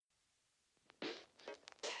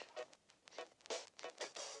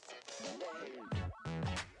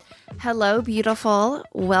Hello, beautiful.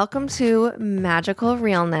 Welcome to Magical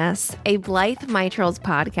Realness, a Blythe Mitrals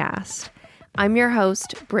podcast. I'm your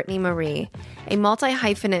host, Brittany Marie, a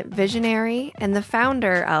multi-hyphenate visionary and the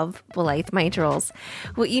founder of Blythe Mitrals.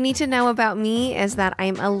 What you need to know about me is that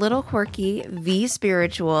I'm a little quirky,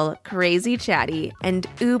 spiritual, crazy chatty, and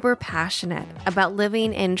uber passionate about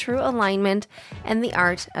living in true alignment and the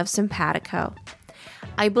art of simpatico.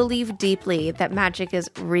 I believe deeply that magic is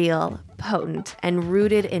real, potent, and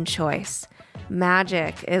rooted in choice.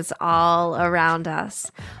 Magic is all around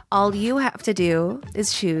us. All you have to do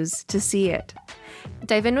is choose to see it.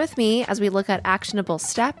 Dive in with me as we look at actionable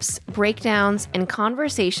steps, breakdowns, and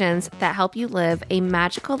conversations that help you live a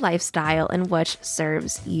magical lifestyle in which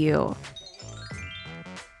serves you.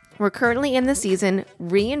 We're currently in the season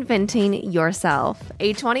Reinventing Yourself,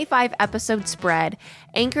 a 25-episode spread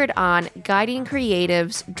anchored on guiding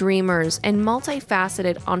creatives, dreamers, and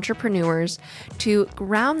multifaceted entrepreneurs to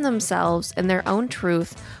ground themselves in their own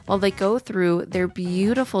truth while they go through their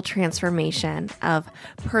beautiful transformation of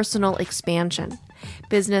personal expansion,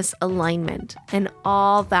 business alignment, and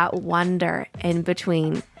all that wonder in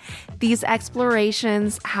between. These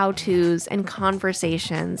explorations, how-tos, and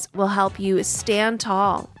conversations will help you stand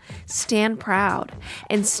tall, stand proud,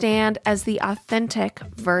 and stand as the authentic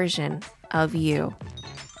version of you.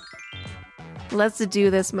 Let's do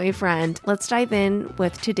this, my friend. Let's dive in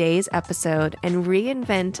with today's episode and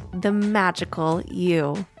reinvent the magical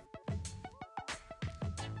you.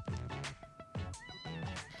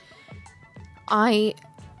 I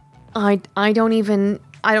don't even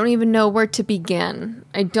know where to begin.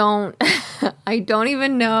 I don't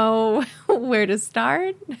even know where to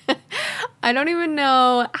start. I don't even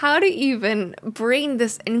know how to even bring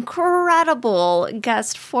this incredible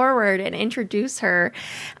guest forward and introduce her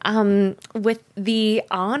with the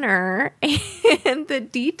honor and the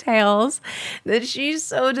details that she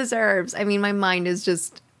so deserves. I mean, my mind is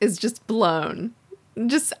just blown.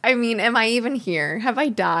 Am I even here? Have I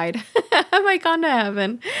died? Have I gone to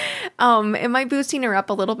heaven? Am I boosting her up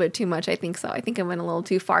a little bit too much? I think so. I think I went a little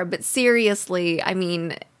too far. But seriously, I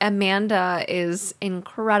mean, Amanda is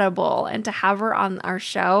incredible. And to have her on our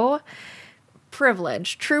show,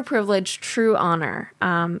 privilege, true honor.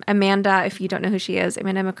 Amanda, if you don't know who she is,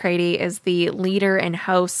 Amanda McCready is the leader and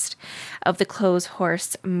host of the Clothes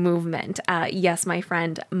Horse movement. Yes, my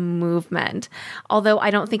friend, movement. Although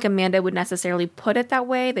I don't think Amanda would necessarily put it that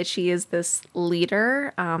way, that she is this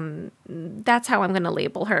leader. That's how I'm going to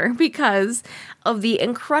label her because of the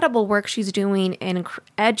incredible work she's doing in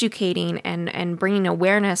educating and bringing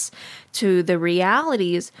awareness to the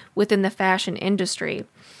realities within the fashion industry.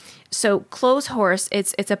 So Clothes Horse,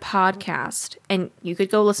 it's a podcast, and you could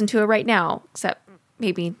go listen to it right now, except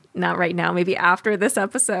maybe not right now, maybe after this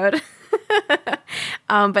episode.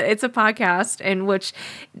 But it's a podcast in which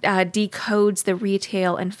decodes the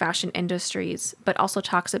retail and fashion industries, but also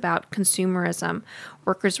talks about consumerism,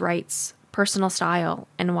 workers' rights, personal style,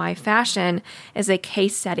 and why fashion is a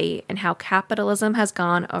case study in how capitalism has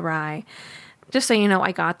gone awry. Just so you know,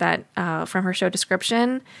 I got that from her show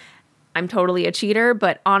description. I'm totally a cheater,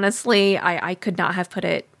 but honestly, I could not have put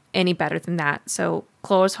it any better than that. So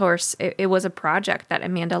Clothes Horse, it was a project that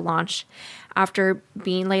Amanda launched after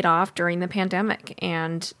being laid off during the pandemic,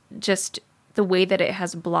 and just the way that it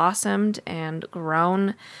has blossomed and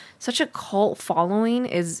grown such a cult following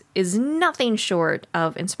is nothing short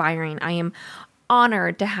of inspiring. I am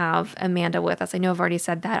honored to have Amanda with us. I know I've already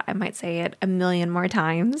said that. I might say it a million more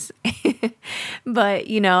times. But,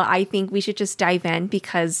 I think we should just dive in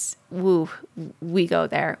because, we go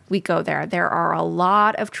there. There are a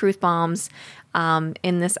lot of truth bombs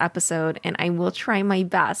in this episode, and I will try my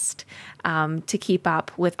best to keep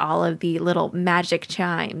up with all of the little magic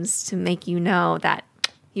chimes to make you know that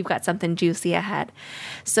you've got something juicy ahead.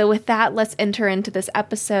 So with that, let's enter into this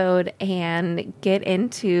episode and get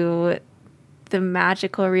into the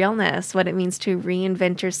magical realness, what it means to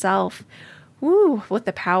reinvent yourself, with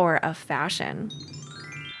the power of fashion.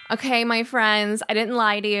 Okay, my friends, I didn't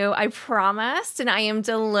lie to you. I promised, and I am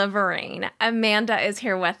delivering. Amanda is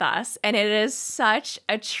here with us, and it is such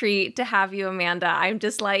a treat to have you, Amanda. I'm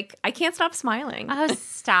just like, I can't stop smiling. Oh,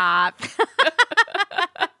 stop.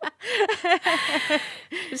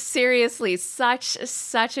 Seriously,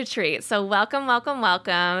 such a treat. So welcome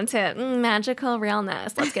to Magical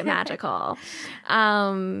Realness. Let's get magical.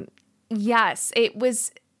 Yes,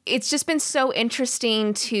 it's just been so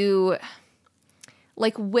interesting to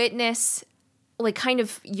witness like kind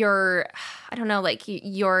of your, I don't know, like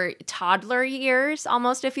your toddler years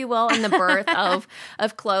almost, if you will, in the birth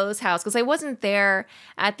of Close House. Because I wasn't there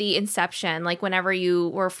at the inception, like whenever you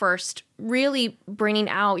were first really bringing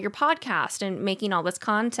out your podcast and making all this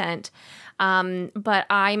content. But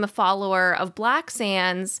I'm a follower of Black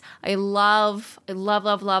Sands. I love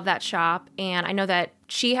that shop. And I know that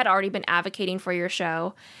she had already been advocating for your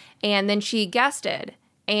show. And then she guested.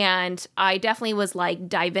 And I definitely was like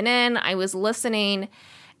diving in. I was listening.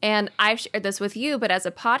 And I've shared this with you, but as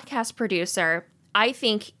a podcast producer, I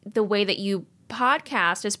think the way that you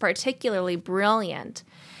podcast is particularly brilliant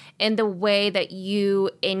in the way that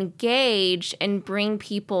you engage and bring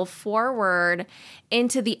people forward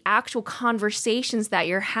into the actual conversations that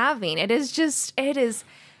you're having. It is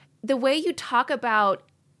the way you talk about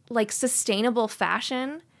like sustainable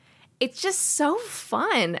fashion. It's just so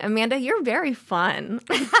fun. Amanda, you're very fun.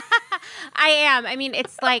 I am. I mean,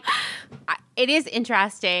 it's like, it is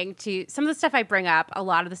interesting to, some of the stuff I bring up, a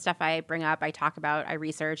lot of the stuff I bring up, I talk about, I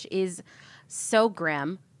research is so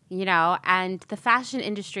grim, you know, and the fashion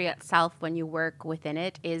industry itself, when you work within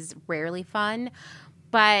it, is rarely fun.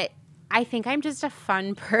 But I think I'm just a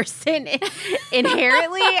fun person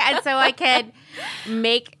inherently. And so I can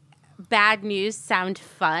make bad news sound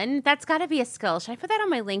fun. That's got to be a skill. Should I put that on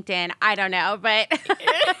my LinkedIn? I don't know, but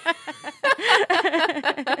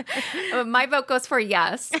my vote goes for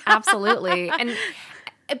yes, absolutely.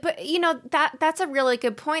 But you know, that's a really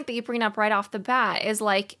good point that you bring up right off the bat, is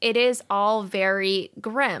like it is all very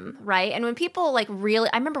grim, right? And when people like really,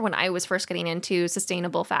 I remember when I was first getting into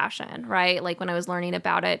sustainable fashion, right? Like when I was learning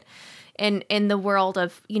about it in the world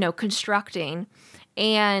of, you know, constructing.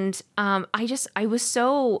 And I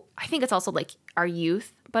think it's also like our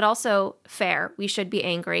youth, but also fair. We should be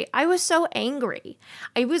angry. I was so angry.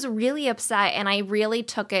 I was really upset, and I really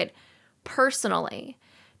took it personally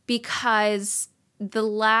because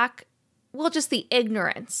just the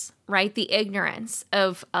ignorance, right? The ignorance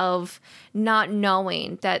of not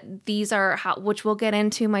knowing that these are which we'll get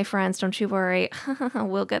into, my friends, don't you worry.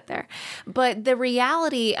 We'll get there. But the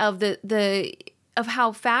reality of of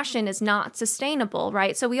how fashion is not sustainable,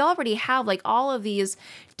 right? So we already have like all of these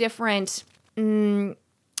different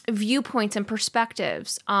viewpoints and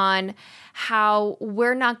perspectives on how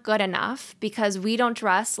we're not good enough because we don't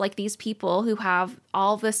dress like these people who have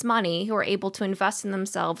all this money, who are able to invest in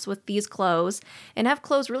themselves with these clothes and have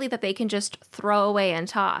clothes really that they can just throw away and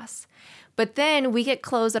toss. But then we get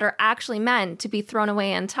clothes that are actually meant to be thrown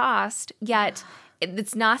away and tossed, yet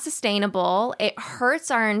it's not sustainable. It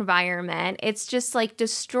hurts our environment. It's just like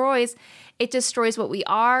destroys what we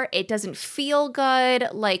are. It doesn't feel good.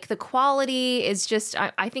 Like the quality is just,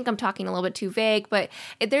 I think I'm talking a little bit too vague, but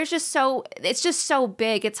it's just so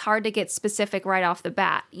big. It's hard to get specific right off the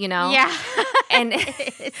bat, you know? Yeah. And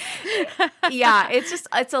yeah,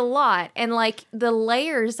 it's a lot. And like the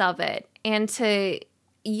layers of it, and to,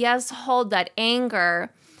 yes, hold that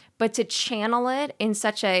anger, but to channel it in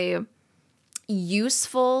such a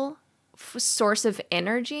useful source of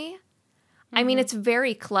energy. I mean, it's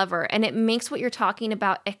very clever, and it makes what you're talking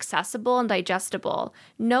about accessible and digestible.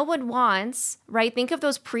 No one wants, right? Think of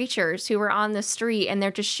those preachers who were on the street and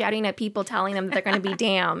they're just shouting at people, telling them that they're going to be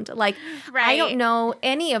damned. Like, right. I don't know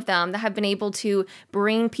any of them that have been able to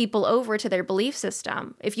bring people over to their belief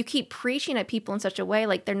system. If you keep preaching at people in such a way,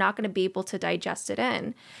 like they're not going to be able to digest it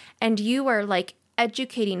in. And you are like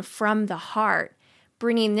educating from the heart,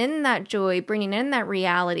 bringing in that joy, bringing in that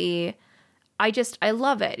reality. I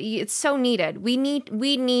love it. It's so needed. We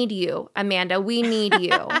need you, Amanda. We need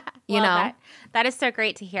you, you know? That is so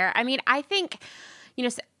great to hear. I mean, I think, you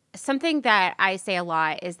know, something that I say a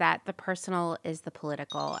lot is that the personal is the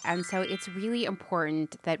political. And so it's really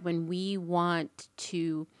important that when we want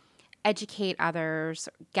to educate others,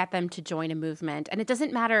 get them to join a movement, and it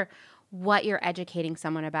doesn't matter what you're educating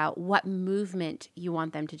someone about, what movement you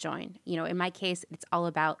want them to join. You know, in my case, it's all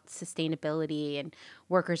about sustainability and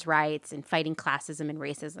workers' rights and fighting classism and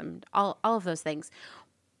racism, all of those things.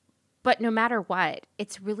 But no matter what,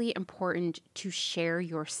 it's really important to share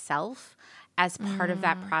yourself as part of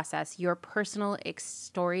that process. Your personal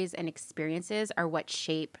stories and experiences are what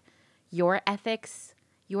shape your ethics,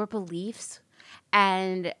 your beliefs.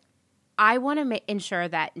 And I want to ensure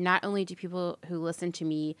that not only do people who listen to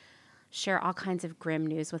me share all kinds of grim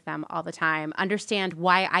news with them all the time, understand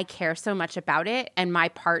why I care so much about it and my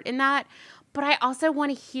part in that, but I also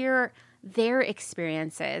want to hear their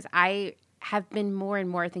experiences. I have been more and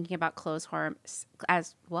more thinking about Close Horse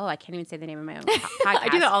as, well, I can't even say the name of my own podcast. I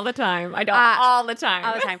do that all the time. I do all the time.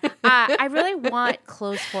 All the time. I really want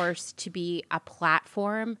Close Horse to be a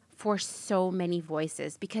platform for so many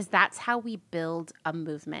voices, because that's how we build a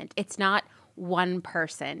movement. It's not one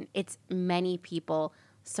person. It's many people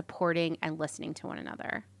supporting and listening to one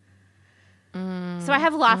another. So I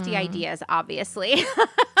have lofty ideas, obviously.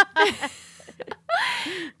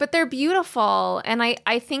 But they're beautiful. And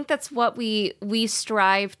I think that's what we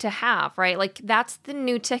strive to have, right? Like that's the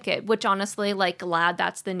new ticket, which honestly, like glad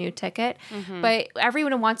that's the new ticket. But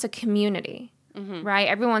everyone wants a community, right?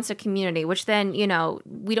 Everyone wants a community, which then,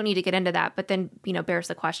 we don't need to get into that. But then, bears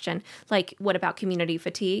the question, like, what about community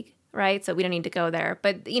fatigue, right? So we don't need to go there.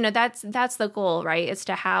 But, that's the goal, right? Is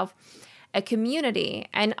to have a community.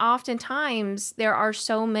 And oftentimes there are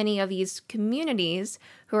so many of these communities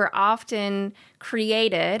who are often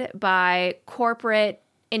created by corporate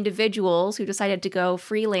individuals who decided to go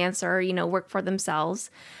freelance or, work for themselves,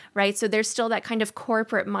 right? So there's still that kind of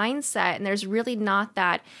corporate mindset, and there's really not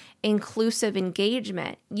that inclusive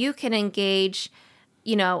engagement. You can engage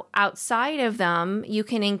outside of them, you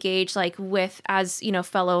can engage like with as,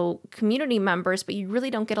 fellow community members, but you really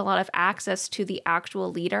don't get a lot of access to the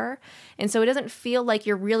actual leader. And so it doesn't feel like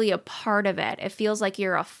you're really a part of it. It feels like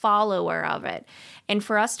you're a follower of it. And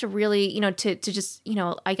for us to really, to just,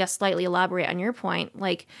 I guess slightly elaborate on your point,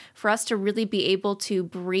 like for us to really be able to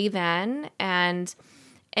breathe in and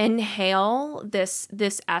inhale this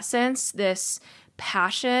essence, this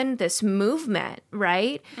passion, this movement,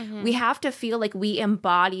 right? We have to feel like we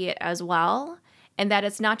embody it as well, and that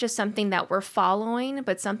it's not just something that we're following,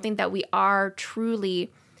 but something that we are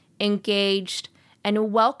truly engaged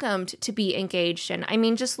and welcomed to be engaged in. I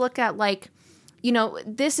mean, just look at like,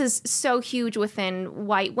 this is so huge within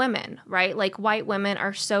white women, right? Like white women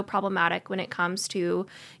are so problematic when it comes to,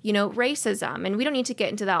 racism. And we don't need to get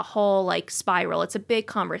into that whole like spiral. It's a big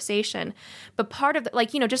conversation. But part of like,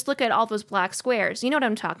 just look at all those black squares. You know what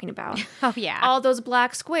I'm talking about? Oh, yeah. All those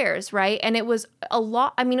black squares, right? And it was a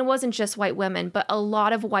lot. I mean, it wasn't just white women, but a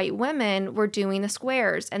lot of white women were doing the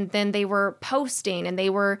squares. And then they were posting and they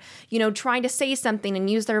were, trying to say something and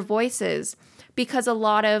use their voices. Because a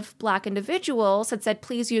lot of Black individuals had said,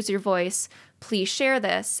 please use your voice, please share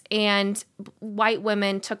this. And white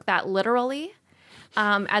women took that literally,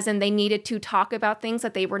 as in they needed to talk about things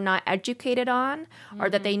that they were not educated on, or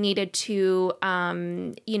that they needed to,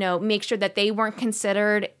 make sure that they weren't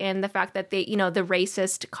considered in the fact that they, the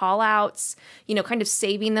racist call outs, kind of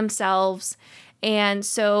saving themselves. And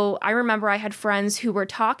so I remember I had friends who were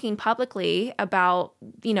talking publicly about,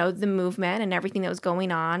 the movement and everything that was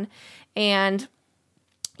going on. And,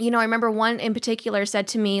 I remember one in particular said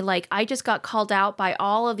to me, like, I just got called out by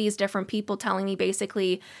all of these different people telling me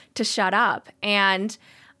basically to shut up. And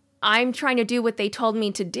I'm trying to do what they told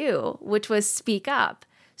me to do, which was speak up.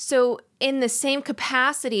 So in the same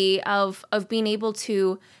capacity of being able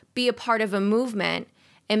to be a part of a movement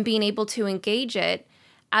and being able to engage it,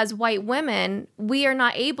 as white women, we are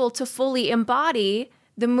not able to fully embody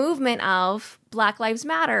the movement of Black Lives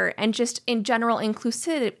Matter and just in general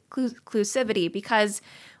inclusivity, because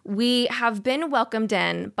we have been welcomed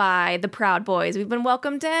in by the Proud Boys. We've been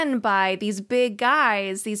welcomed in by these big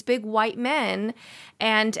guys, these big white men,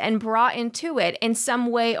 and brought into it in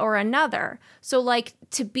some way or another. So like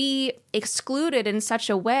to be excluded in such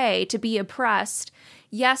a way, to be oppressed,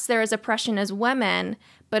 yes, there is oppression as women,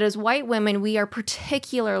 but as white women, we are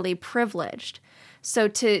particularly privileged. So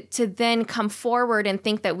to then come forward and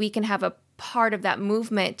think that we can have a part of that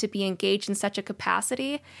movement to be engaged in such a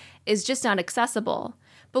capacity is just not accessible.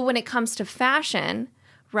 But when it comes to fashion,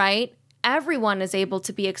 right, everyone is able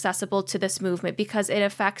to be accessible to this movement because it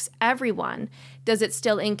affects everyone. Does it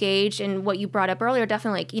still engage in what you brought up earlier?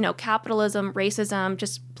 Definitely, like, capitalism, racism,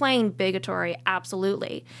 just plain bigotry,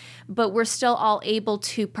 absolutely. But we're still all able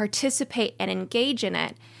to participate and engage in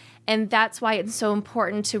it. And that's why it's so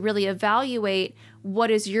important to really evaluate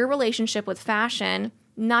what is your relationship with fashion,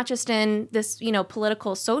 not just in this,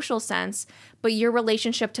 political, social sense, but your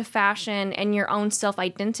relationship to fashion and your own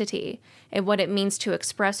self-identity and what it means to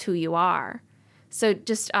express who you are. So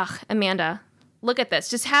just, Amanda, look at this.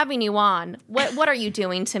 Just having you on. What are you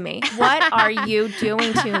doing to me? What are you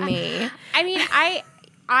doing to me? I mean,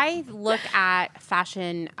 I look at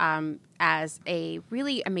fashion as a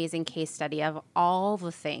really amazing case study of all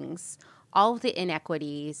the things, all of the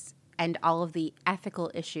inequities, and all of the ethical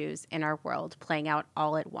issues in our world playing out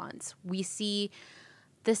all at once. We see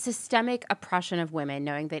the systemic oppression of women,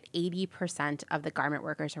 knowing that 80% of the garment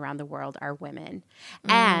workers around the world are women.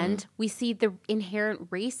 And we see the inherent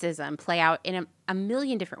racism play out in a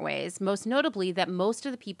million different ways, most notably that most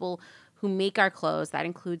of the people who make our clothes, that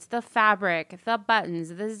includes the fabric, the buttons,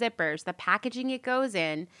 the zippers, the packaging it goes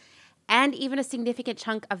in, and even a significant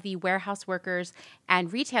chunk of the warehouse workers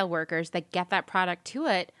and retail workers that get that product to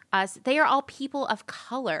us, they are all people of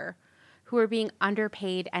color who are being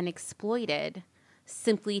underpaid and exploited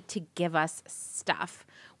simply to give us stuff.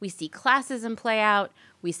 We see classism play out.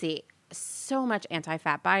 We see so much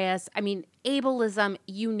anti-fat bias. I mean, ableism,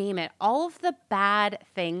 you name it. All of the bad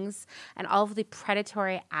things and all of the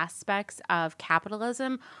predatory aspects of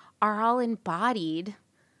capitalism are all embodied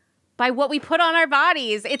by what we put on our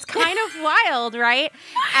bodies. It's kind of wild, right?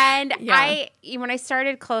 And when I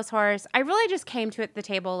started Clotheshorse, I really just came to the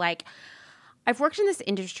table like, I've worked in this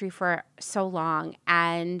industry for so long,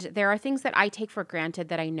 and there are things that I take for granted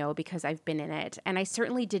that I know because I've been in it. And I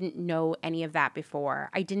certainly didn't know any of that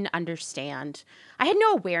before. I didn't understand. I had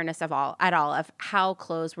no awareness at all of how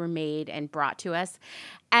clothes were made and brought to us.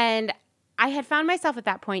 And I had found myself at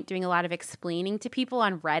that point doing a lot of explaining to people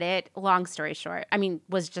on Reddit. Long story short, I mean,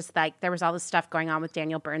 was just like there was all this stuff going on with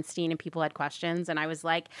Daniel Bernstein and people had questions. And I was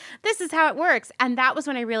like, this is how it works. And that was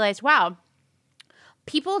when I realized, wow,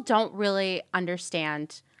 people don't really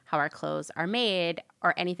understand how our clothes are made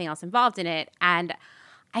or anything else involved in it. And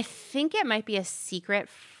I think it might be a secret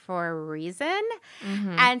for a reason.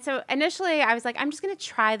 Mm-hmm. And so initially I was like, I'm just going to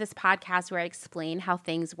try this podcast where I explain how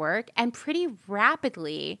things work. And pretty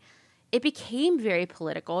rapidly, it became very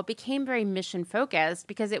political. It became very mission focused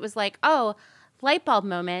because it was like, oh, light bulb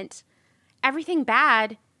moment. Everything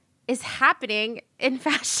bad is happening in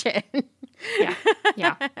fashion.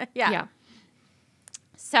 Yeah.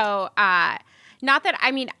 So, not that,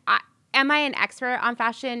 I mean, am I an expert on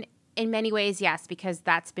fashion? In many ways, yes, because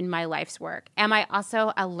that's been my life's work. Am I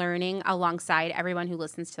also a learning alongside everyone who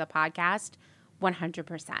listens to the podcast?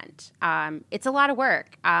 100%. It's a lot of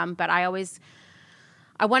work, but I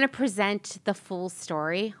want to present the full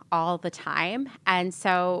story all the time. And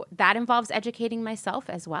so that involves educating myself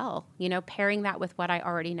as well, pairing that with what I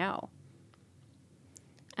already know.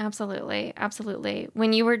 Absolutely.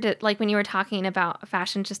 When you were talking about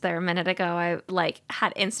fashion just there a minute ago, I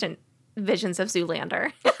had instant visions of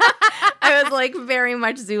Zoolander. I was like very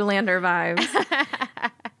much Zoolander vibes.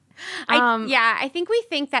 I think we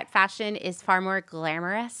think that fashion is far more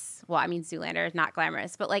glamorous. Well, I mean, Zoolander is not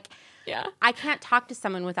glamorous, but I can't talk to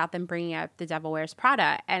someone without them bringing up The Devil Wears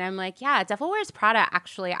Prada. And I'm like, yeah, Devil Wears Prada,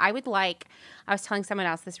 actually, I was telling someone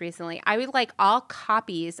else this recently, I would like all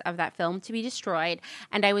copies of that film to be destroyed.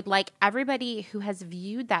 And I would like everybody who has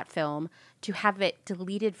viewed that film to have it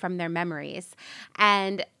deleted from their memories.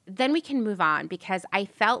 And then we can move on because I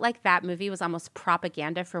felt like that movie was almost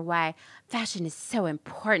propaganda for why fashion is so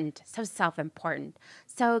important, so self-important,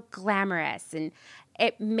 so glamorous. And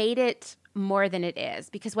it made it more than it is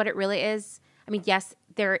because what it really is, I mean, yes,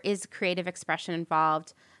 there is creative expression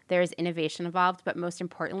involved. There is innovation involved, but most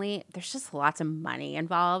importantly, there's just lots of money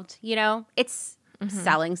involved. It's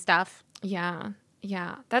selling stuff. Yeah.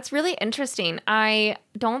 That's really interesting. I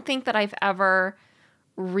don't think that I've ever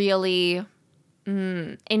really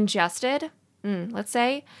ingested, let's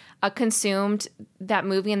say, consumed that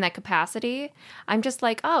movie in that capacity. I'm just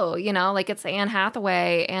like, oh, it's Anne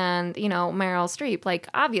Hathaway and, Meryl Streep. Like,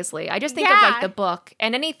 obviously. I just think of like the book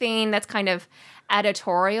and anything that's kind of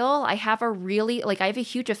editorial. I have a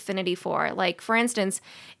huge affinity for. Like, for instance,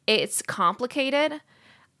 it's complicated.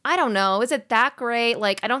 I don't know. Is it that great?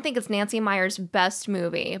 Like, I don't think it's Nancy Meyer's best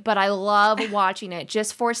movie, but I love watching it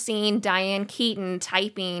just for seeing Diane Keaton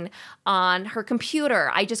typing on her computer.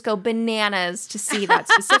 I just go bananas to see that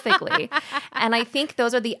specifically. And I think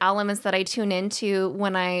those are the elements that I tune into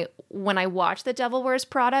when I watch The Devil Wears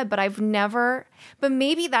Prada, but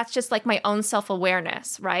maybe that's just like my own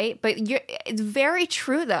self-awareness, right? But it's very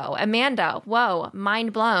true though. Amanda, whoa,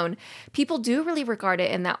 mind blown. People do really regard it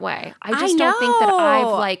in that way. I just don't think that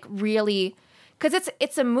I've really, because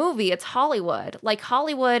it's a movie, it's Hollywood. Like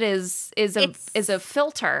Hollywood is a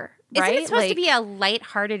filter, right? Isn't it supposed to be a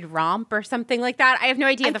lighthearted romp or something like that? I have no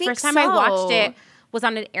idea. The first time I watched it was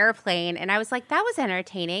on an airplane, and I was like, that was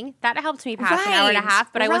entertaining. That helped me pass an hour and a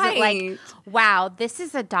half, but I wasn't like, wow, this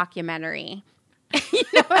is a documentary. You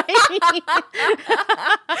know what I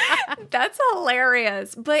mean? That's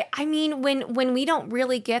hilarious. But I mean, when we don't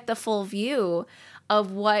really get the full view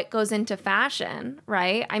of what goes into fashion,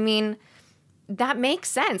 right? I mean, that makes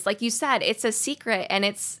sense. Like you said, it's a secret, and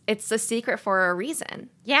it's a secret for a reason.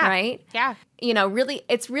 Yeah. Right? Yeah. Really,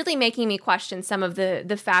 it's really making me question some of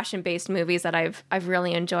the fashion-based movies that I've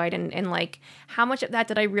really enjoyed, and like, how much of that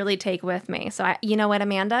did I really take with me? So, you know what,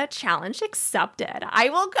 Amanda? Challenge accepted. I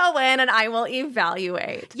will go in and I will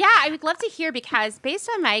evaluate. Yeah, I would love to hear, because based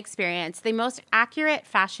on my experience, the most accurate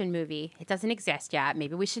fashion movie, it doesn't exist yet,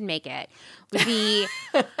 maybe we should make it, would be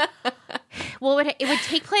Well, it would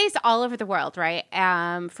take place all over the world, right?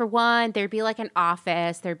 For one, there'd be like an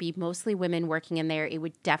office. There'd be mostly women working in there. It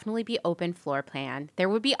would definitely be open floor plan. There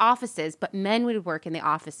would be offices, but men would work in the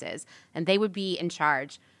offices, and they would be in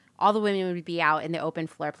charge. All the women would be out in the open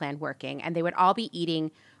floor plan working, and they would all be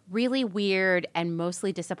eating really weird and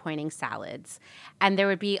mostly disappointing salads. And there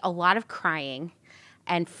would be a lot of crying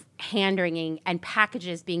and hand-wringing and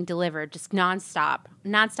packages being delivered, just nonstop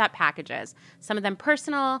packages. Some of them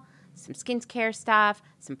personal, some skincare stuff,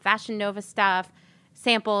 some Fashion Nova stuff,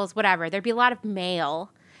 samples, whatever. There'd be a lot of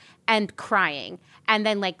mail and crying and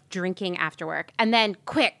then like drinking after work. And then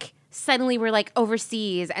quick, suddenly we're like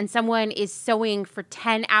overseas and someone is sewing for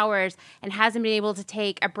 10 hours and hasn't been able to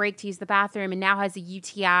take a break to use the bathroom and now has a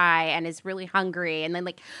UTI and is really hungry. And then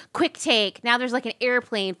like quick take, now there's like an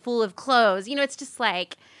airplane full of clothes. You know, it's just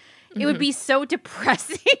like, it would be so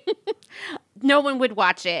depressing. No one would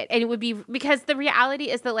watch it. And it would be because the reality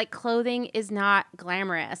is that like clothing is not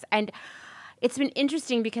glamorous. And it's been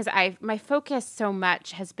interesting because my focus so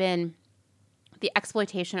much has been the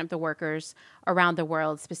exploitation of the workers around the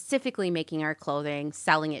world, specifically making our clothing,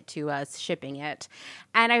 selling it to us, shipping it.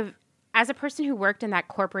 And as a person who worked in that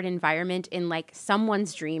corporate environment in like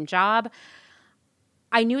someone's dream job,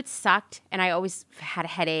 I knew it sucked, and I always had a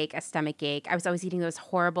headache, a stomach ache. I was always eating those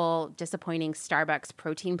horrible, disappointing Starbucks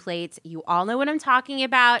protein plates. You all know what I'm talking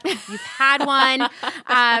about. You've had one. And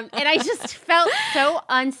I just felt so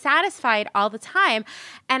unsatisfied all the time.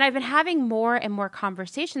 And I've been having more and more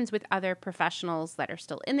conversations with other professionals that are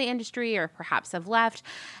still in the industry or perhaps have left.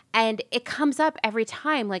 And it comes up every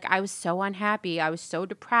time. Like, I was so unhappy. I was so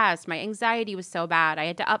depressed. My anxiety was so bad. I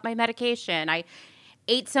had to up my medication. I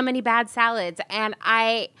ate so many bad salads, and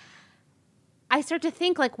I start to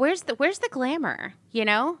think like, where's the glamour, you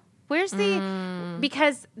know? Where's the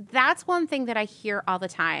because that's one thing that I hear all the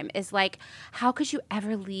time is like, how could you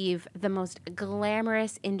ever leave the most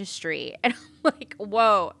glamorous industry? And I'm like,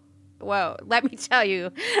 whoa, let me tell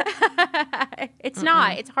you, it's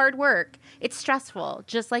not. It's hard work. It's stressful,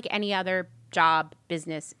 just like any other job,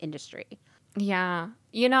 business, industry. Yeah.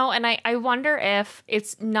 You know, and I wonder if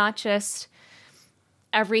it's not just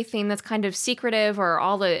everything that's kind of secretive or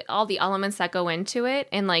all the elements that go into it,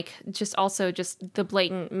 and like just the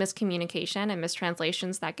blatant miscommunication and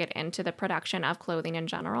mistranslations that get into the production of clothing in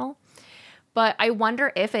general. But I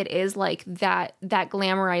wonder if it is like that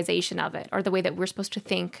glamorization of it, or the way that we're supposed to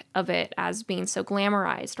think of it as being so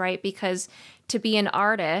glamorized, right? Because to be an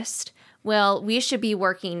artist, well, we should be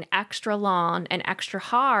working extra long and extra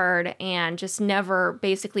hard and just never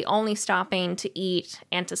basically only stopping to eat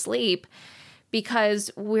and to sleep, because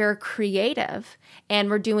we're creative and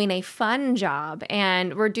we're doing a fun job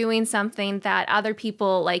and we're doing something that other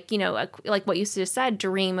people, like, you know, like what you just said,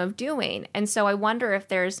 dream of doing. And so I wonder if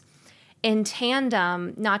there's in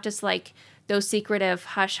tandem, not just like those secretive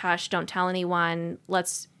hush hush, don't tell anyone,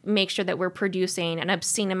 let's make sure that we're producing an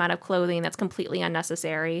obscene amount of clothing that's completely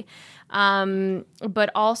unnecessary, but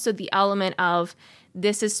also the element of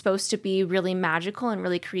this is supposed to be really magical and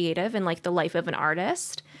really creative and like the life of an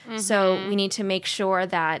artist. Mm-hmm. So we need to make sure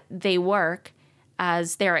that they work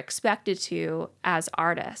as they're expected to as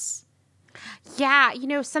artists. Yeah, you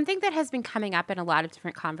know, something that has been coming up in a lot of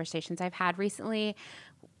different conversations I've had recently,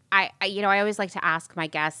 I always like to ask my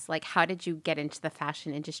guests, like, how did you get into the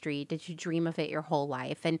fashion industry? Did you dream of it your whole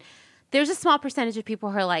life? And there's a small percentage of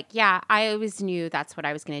people who are like, yeah, I always knew that's what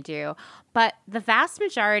I was going to do. But the vast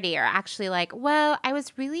majority are actually like, well, I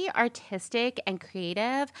was really artistic and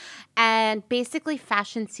creative. And basically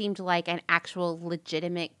fashion seemed like an actual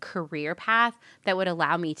legitimate career path that would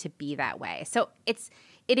allow me to be that way. So it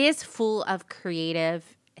is full of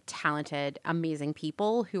creative, talented, amazing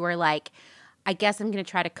people who are like, I guess I'm going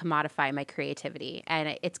to try to commodify my creativity,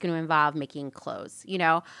 and it's going to involve making clothes, you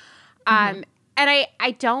know? And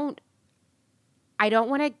I don't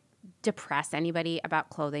want to depress anybody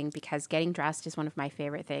about clothing, because getting dressed is one of my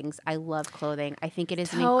favorite things. I love clothing. I think it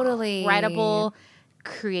is an incredible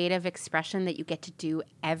creative expression that you get to do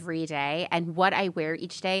every day. And what I wear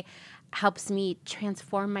each day helps me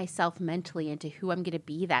transform myself mentally into who I'm going to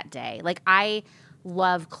be that day. Like, I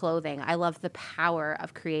love clothing. I love the power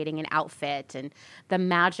of creating an outfit and the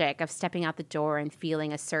magic of stepping out the door and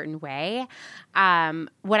feeling a certain way.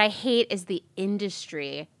 What I hate is the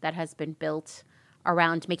industry that has been built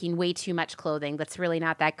around making way too much clothing that's really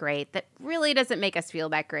not that great, that really doesn't make us feel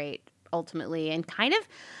that great ultimately, and I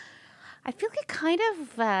feel like it kind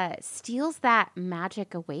of steals that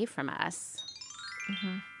magic away from us.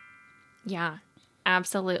 Mm-hmm. Yeah,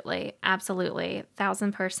 absolutely.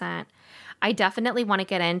 1,000%. I definitely want to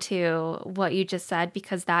get into what you just said,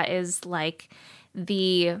 because that is like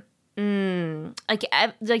the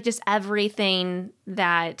Like just everything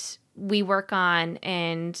that we work on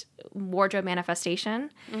and wardrobe manifestation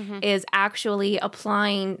is actually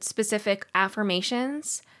applying specific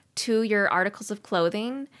affirmations to your articles of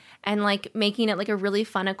clothing and like making it like a really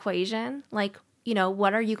fun equation. Like, you know,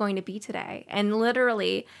 what are you going to be today? And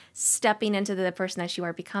literally stepping into the person that you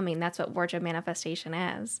are becoming. That's what wardrobe manifestation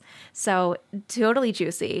is. So totally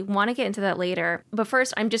juicy. Want to get into that later. But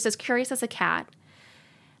first, I'm just as curious as a cat.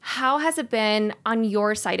 How has it been on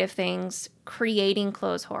your side of things creating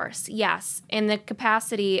Clotheshorse? Yes, in the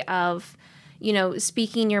capacity of, you know,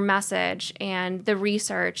 speaking your message and the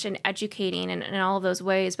research and educating and all of those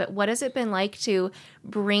ways. But what has it been like to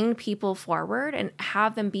bring people forward and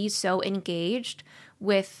have them be so engaged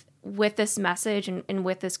with this message and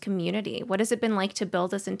with this community? What has it been like to build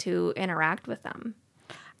this and to interact with them?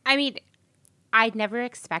 I mean, I never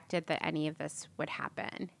expected that any of this would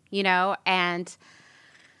happen, you know, and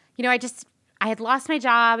you know, I had lost my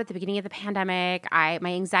job at the beginning of the pandemic. My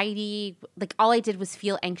anxiety, like all I did was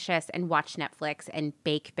feel anxious and watch Netflix and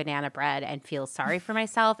bake banana bread and feel sorry for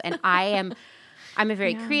myself. And I'm a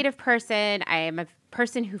very creative person. I am a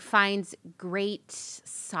person who finds great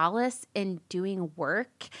solace in doing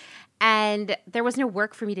work. And there was no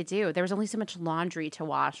work for me to do. There was only so much laundry to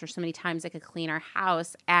wash or so many times I could clean our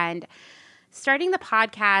house. And starting the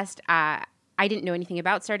podcast, I didn't know anything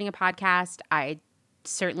about starting a podcast. I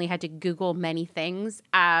certainly had to Google many things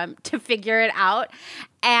to figure it out.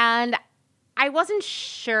 And I wasn't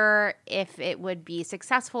sure if it would be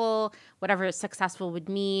successful, whatever successful would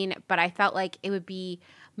mean, but I felt like it would be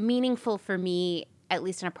meaningful for me, at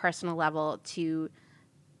least on a personal level, to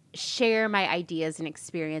share my ideas and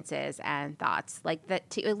experiences and thoughts. Like that,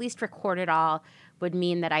 to at least record it all would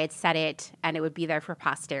mean that I had said it and it would be there for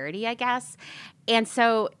posterity, I guess. And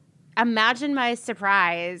so imagine my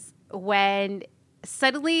surprise when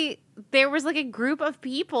suddenly there was like a group of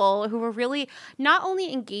people who were really not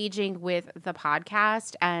only engaging with the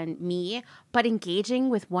podcast and me, but engaging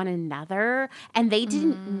with one another. And they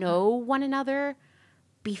didn't know one another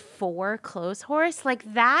before Clotheshorse.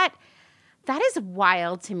 Like that is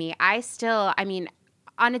wild to me. I mean,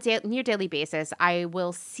 on a near daily basis, I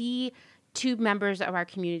will see two members of our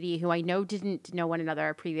community who I know didn't know one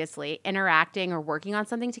another previously interacting or working on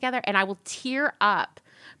something together, and I will tear up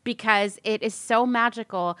because it is so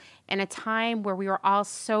magical in a time where we were all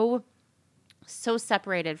so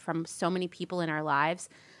separated from so many people in our lives.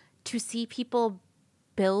 To see people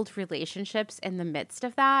build relationships in the midst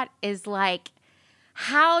of that is like,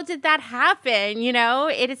 how did that happen? You know,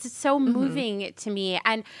 it is so moving to me.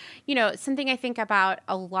 And, you know, something I think about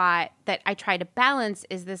a lot that I try to balance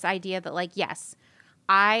is this idea that, like, yes,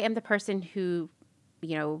 I am the person who,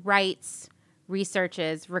 you know, writes,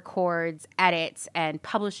 researches, records, edits, and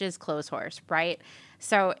publishes Clotheshorse, right?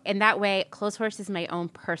 So in that way, Clotheshorse is my own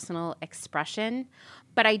personal expression,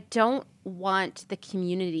 but I don't want the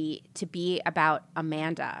community to be about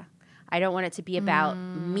Amanda. I don't want it to be about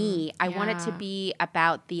me. I want it to be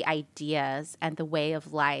about the ideas and the way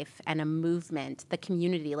of life and a movement, the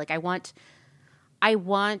community. Like I want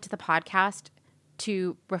the podcast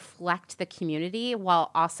to reflect the community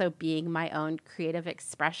while also being my own creative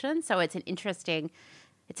expression. So it's an interesting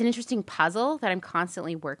puzzle that I'm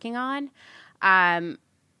constantly working on.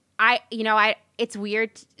 It's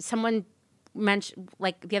weird. Someone mentioned,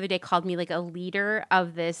 like the other day, called me like a leader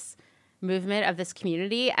of this movement, of this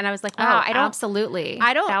community, and I was like, wow, absolutely,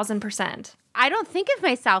 1,000%. I don't think of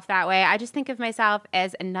myself that way. I just think of myself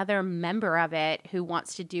as another member of it who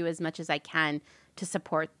wants to do as much as I can to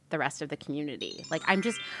support the rest of the community. Like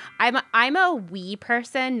I'm a we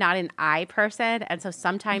person, not an I person. And so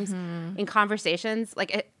sometimes in conversations,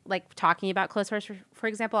 like talking about Clotheshorse, for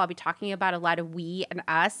example, I'll be talking about a lot of we and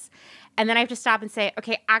us. And then I have to stop and say,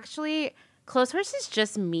 okay, actually, Clotheshorse is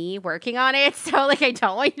just me working on it. So like, I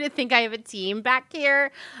don't want you to think I have a team back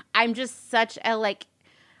here. I'm just such a like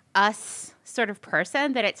us sort of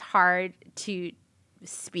person that it's hard to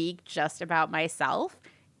speak just about myself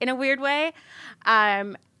in a weird way.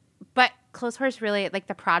 But Clotheshorse really, like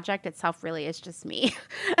the project itself really is just me.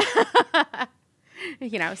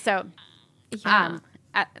 You know, so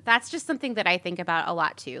that's just something that I think about a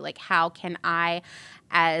lot too. Like, how can I,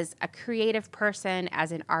 as a creative person,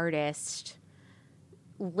 as an artist,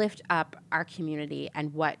 lift up our community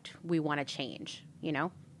and what we want to change, you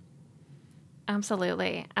know?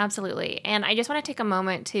 Absolutely. Absolutely. And I just want to take a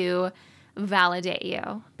moment to validate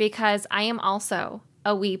you because I am also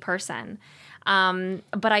a we person.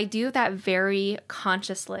 But I do that very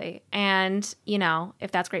consciously. And, you know,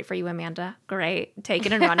 if that's great for you, Amanda, great. Take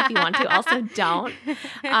it and run if you want to. Also, don't.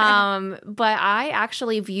 But I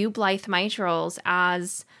actually view Blythe Mitrals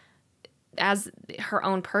as her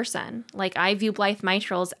own person. Like, I view Blythe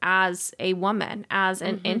Mitrals as a woman, as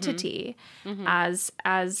an entity, as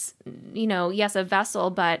yes, a vessel,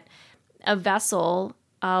 but a vessel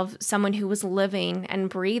of someone who was living and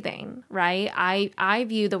breathing, right? I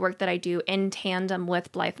view the work that I do in tandem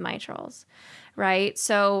with Blythe Mitrals, right?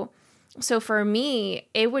 So for me,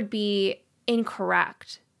 it would be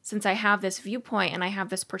incorrect, since I have this viewpoint and I have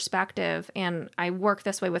this perspective and I work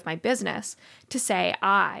this way with my business, to say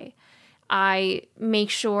I make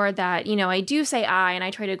sure that, I do say I, and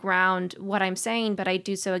I try to ground what I'm saying, but I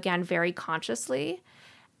do so, again, very consciously.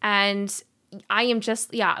 And I am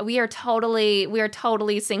just, we are totally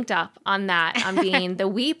synced up on that, on being the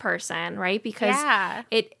we person, right? Because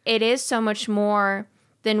it is so much more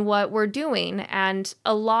than what we're doing. And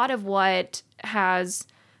a lot of what has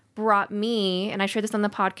brought me, and I shared this on the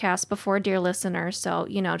podcast before, dear listeners, so,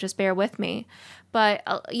 just bear with me. But,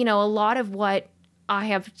 a lot of what I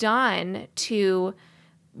have done to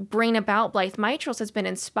bring about Blythe Mitrals has been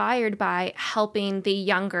inspired by helping the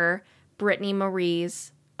younger Brittany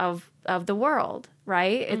Maries of the world,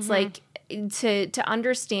 right? It's like to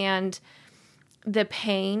understand the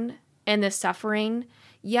pain and the suffering.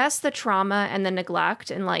 Yes, the trauma and the neglect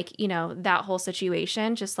and that whole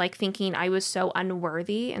situation, just like thinking I was so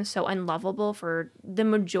unworthy and so unlovable for the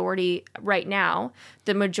majority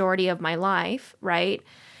of my life, right?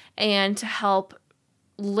 And to help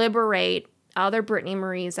liberate other Brittany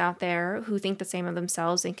Maries out there who think the same of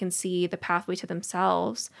themselves and can see the pathway to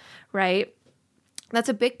themselves, right? That's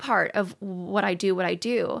a big part of what I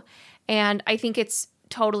do. And I think it's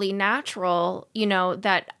totally natural,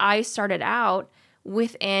 that I started out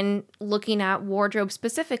within looking at wardrobe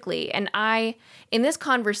specifically. And in this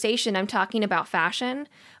conversation, I'm talking about fashion,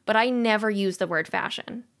 but I never use the word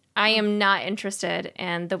fashion. I am not interested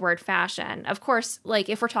in the word fashion. Of course,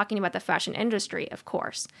 if we're talking about the fashion industry, of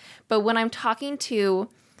course. But when I'm talking to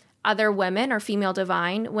other women or female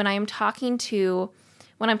divine, when I'm talking to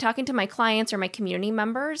my clients or my community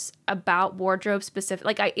members about wardrobe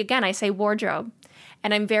specific, I say wardrobe.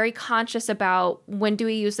 And I'm very conscious about when do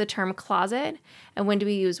we use the term closet, and when do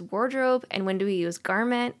we use wardrobe, and when do we use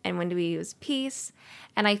garment, and when do we use piece.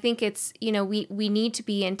 And I think it's, we need to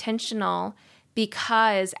be intentional,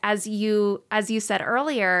 because as you said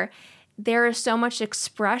earlier, there is so much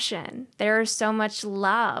expression, there is so much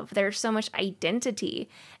love, there's so much identity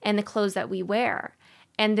in the clothes that we wear.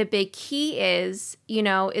 And the big key is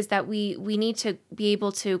that we need to be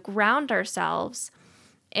able to ground ourselves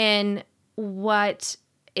in what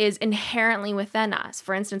is inherently within us.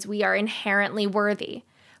 For instance, we are inherently worthy,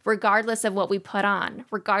 regardless of what we put on,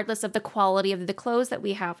 regardless of the quality of the clothes that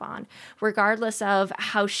we have on, regardless of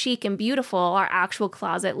how chic and beautiful our actual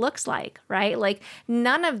closet looks like, right?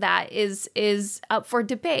 None of that is up for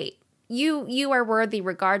debate. You are worthy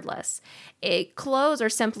regardless. Clothes are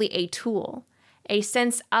simply a tool, a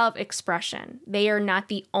sense of expression. They are not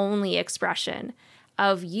the only expression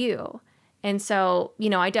of you. And so,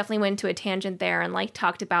 I definitely went into a tangent there and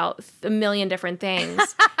talked about a million different things,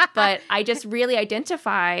 but I just really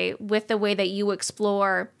identify with the way that you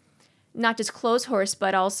explore not just Clotheshorse,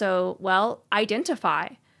 but also, identify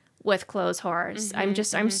with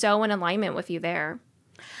Clotheshorse. I'm so in alignment with you there.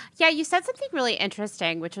 Yeah, you said something really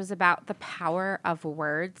interesting, which was about the power of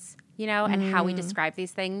words, and how we describe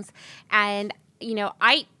these things. And,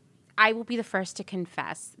 I will be the first to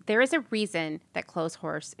confess, there is a reason that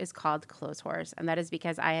Clotheshorse is called Clotheshorse, and that is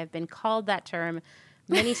because I have been called that term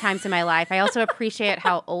many times in my life. I also appreciate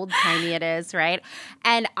how old-timey it is, right?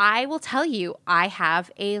 And I will tell you, I have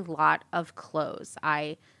a lot of clothes.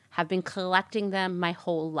 I have been collecting them my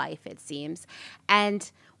whole life, it seems. And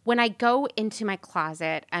when I go into my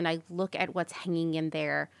closet and I look at what's hanging in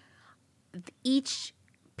there, each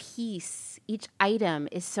piece, each item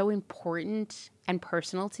is so important and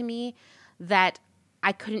personal to me that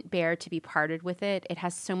I couldn't bear to be parted with it. It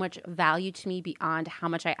has so much value to me beyond how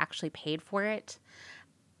much I actually paid for it,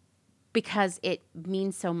 because it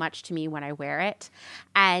means so much to me when I wear it.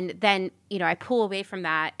 And then, I pull away from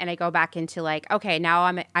that and I go back into okay, now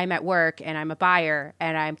I'm at work and I'm a buyer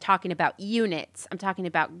and I'm talking about units. I'm talking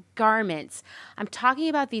about garments. I'm talking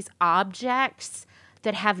about these objects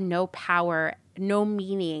that have no power, no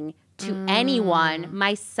meaning to anyone,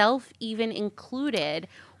 myself even included,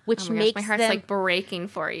 which makes my heart's them breaking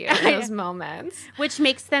for you in those moments. Which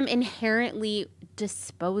makes them inherently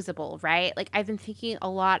disposable, right? I've been thinking a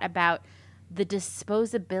lot about the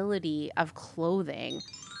disposability of clothing.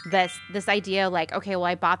 This idea okay, well,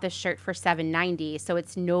 I bought this shirt for $7.90, so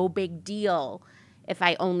it's no big deal if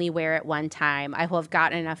I only wear it one time. I will have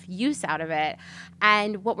gotten enough use out of it.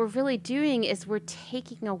 And what we're really doing is we're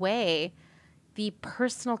taking away the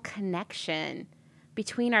personal connection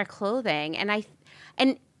between our clothing.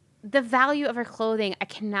 And the value of our clothing, I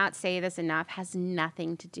cannot say this enough, has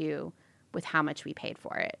nothing to do with how much we paid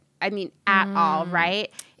for it. I mean, at all,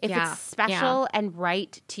 right? If it's special and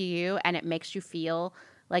right to you and it makes you feel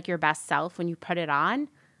like your best self when you put it on,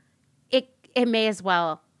 it may as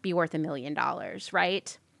well be worth $1 million,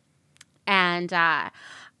 right? And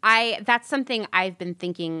that's something I've been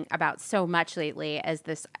thinking about so much lately, as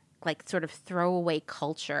this like sort of throwaway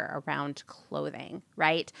culture around clothing,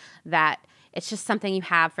 right? That it's just something you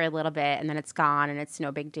have for a little bit and then it's gone and it's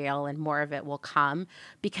no big deal and more of it will come,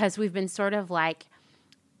 because we've been sort of like,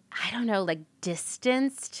 I don't know, like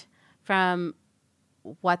distanced from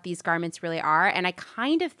what these garments really are. And I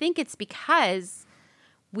kind of think it's because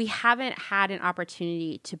we haven't had an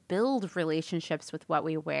opportunity to build relationships with what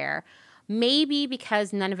we wear. Maybe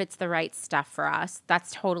because none of it's the right stuff for us.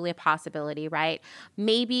 That's totally a possibility, right?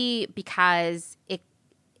 Maybe because it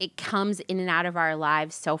comes in and out of our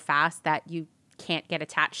lives so fast that you can't get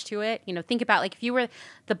attached to it. You know, think about like if you were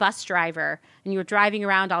the bus driver and you were driving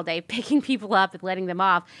around all day picking people up and letting them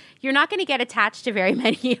off, you're not going to get attached to very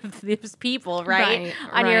many of those people, right?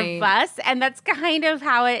 On your bus. And that's kind of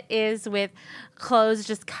how it is with clothes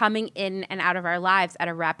just coming in and out of our lives at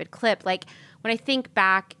a rapid clip. Like when I think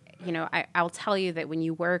back, you know, I'll tell you that when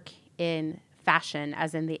you work in fashion,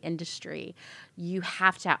 as in the industry, you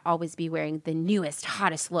have to always be wearing the newest,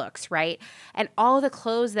 hottest looks, right? And all the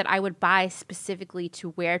clothes that I would buy specifically to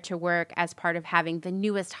wear to work as part of having the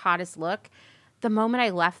newest, hottest look, the moment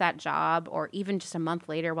I left that job, or even just a month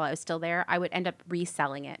later while I was still there, I would end up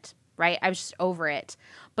reselling it, right? I was just over it.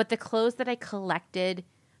 But the clothes that I collected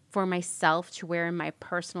for myself to wear in my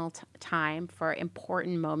personal time for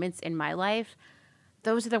important moments in my life,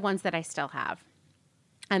 those are the ones that I still have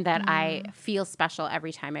and that I feel special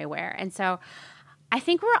every time I wear. And so I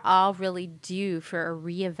think we're all really due for a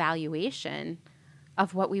reevaluation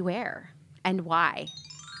of what we wear and why.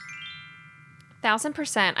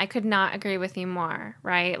 1,000%. I could not agree with you more,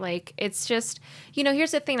 right? Like, it's just, you know,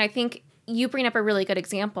 here's the thing. I think you bring up a really good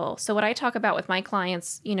example. So what I talk about with my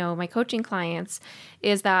clients, you know, my coaching clients,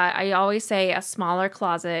 is that I always say a smaller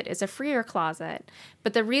closet is a freer closet.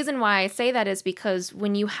 But the reason why I say that is because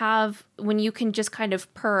when you can just kind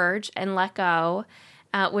of purge and let go,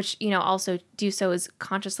 which, you know, also do so as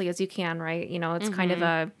consciously as you can, right? You know, it's kind of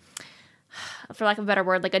a, for lack of a better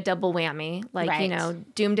word, like a double whammy, like, you know,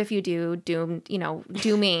 doomed if you do, doomed, you know,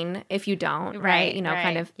 dooming if you don't, right? You know,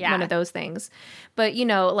 kind of one of those things. But, you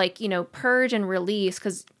know, like, you know, purge and release,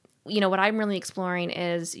 because, you know, what I'm really exploring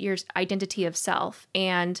is your identity of self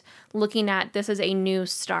and looking at this as a new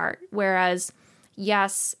start. Whereas,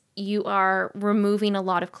 yes, you are removing a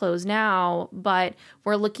lot of clothes now, but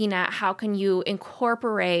we're looking at how can you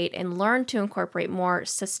incorporate and learn to incorporate more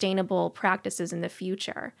sustainable practices in the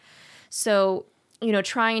future. So, you know,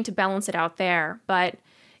 trying to balance it out there, but,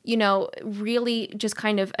 you know, really just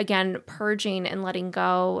kind of, again, purging and letting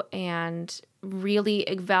go and really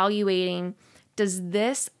evaluating, does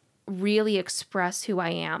this really express who I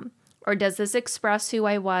am? Or does this express who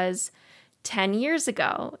I was 10 years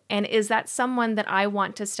ago? And is that someone that I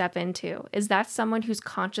want to step into? Is that someone who's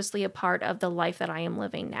consciously a part of the life that I am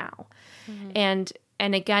living now? Mm-hmm.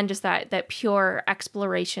 And again, just that pure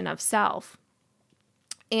exploration of self.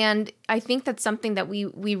 And I think that's something that we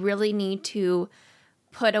really need to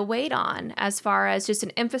put a weight on, as far as just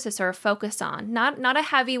an emphasis or a focus on. Not a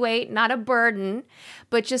heavy weight, not a burden,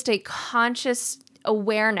 but just a conscious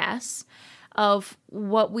awareness of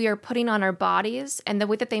what we are putting on our bodies and the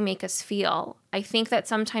way that they make us feel. I think that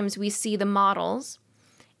sometimes we see the models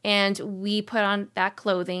and we put on that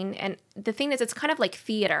clothing. And the thing is, it's kind of like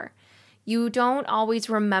theater. You don't always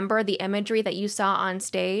remember the imagery that you saw on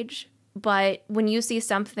stage, but when you see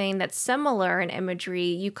something that's similar in imagery,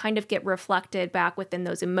 you kind of get reflected back within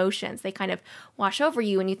those emotions. They kind of wash over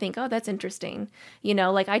you and you think, oh, that's interesting. You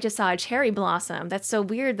know, like I just saw a cherry blossom. That's so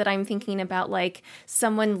weird that I'm thinking about like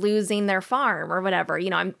someone losing their farm or whatever. You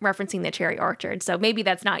know, I'm referencing the cherry orchard. So maybe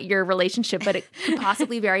that's not your relationship, but it could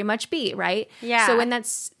possibly very much be, right? Yeah. So when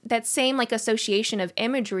that same like association of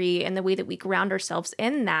imagery and the way that we ground ourselves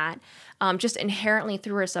in that, just inherently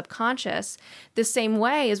through our subconscious, the same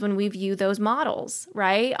way as when we view those models,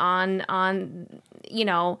 right? On you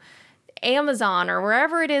know, Amazon or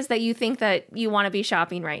wherever it is that you think that you want to be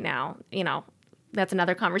shopping right now. You know, that's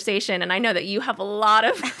another conversation. And I know that you have a lot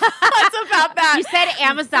of thoughts about that. You said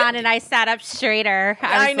Amazon and I sat up straighter.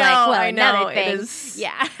 I know. It is,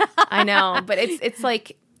 yeah. I know. But it's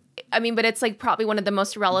like, I mean, but it's like probably one of the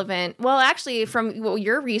most relevant. Well, actually, from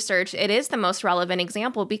your research, it is the most relevant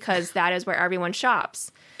example because that is where everyone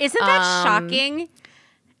shops. Isn't that shocking?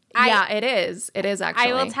 Yeah, it is. It is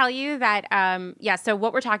actually. I will tell you that, so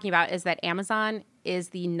what we're talking about is that Amazon is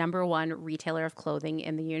the #1 retailer of clothing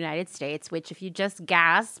in the United States, which if you just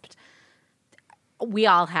gasped, we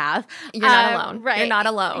all have. You're not alone. Right. You're not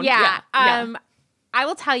alone. Yeah. Yeah. I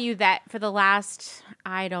will tell you that for the last,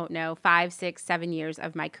 5, 6, 7 years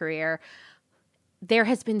of my career, there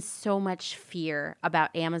has been so much fear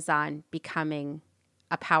about Amazon becoming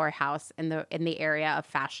a powerhouse in the area of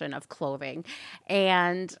fashion, of clothing.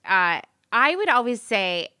 And I would always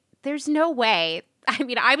say there's no way. I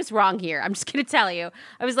mean, I was wrong here. I'm just going to tell you.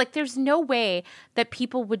 I was like, there's no way that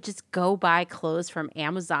people would just go buy clothes from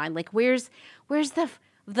Amazon. Like, where's the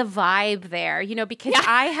vibe there, because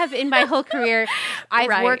I have in my whole career,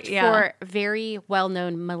 I've worked for very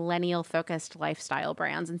well-known millennial-focused lifestyle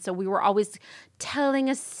brands. And so we were always telling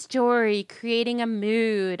a story, creating a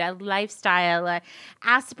mood, a lifestyle, a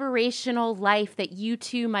aspirational life that you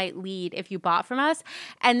too might lead if you bought from us.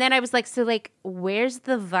 And then I was like, where's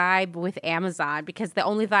the vibe with Amazon? Because the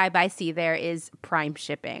only vibe I see there is Prime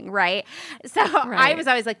shipping, right? So I was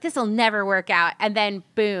always like, this will never work out. And then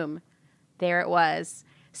boom, there it was.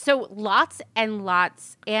 So lots and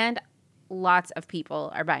lots of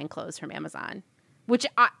people are buying clothes from Amazon, which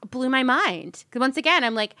blew my mind. Because once again,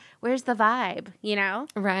 I'm like, where's the vibe,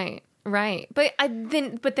 Right.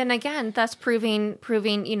 But then again, that's proving,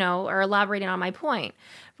 or elaborating on my point,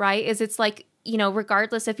 right? Is it's like,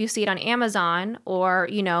 regardless if you see it on Amazon or,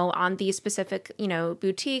 on these specific,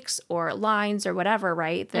 boutiques or lines or whatever,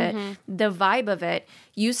 right? The vibe of it,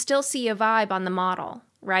 you still see a vibe on the model.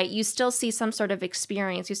 Right? You still see some sort of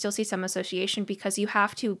experience. You still see some association because you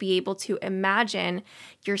have to be able to imagine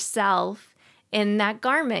yourself in that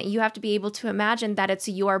garment. You have to be able to imagine that it's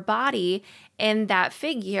your body in that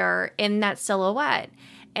figure, in that silhouette.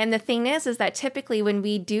 And the thing is that typically when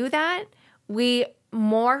we do that, we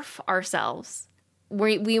morph ourselves.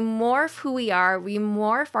 We morph who we are. We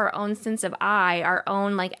morph our own sense of I, our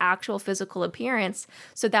own actual physical appearance,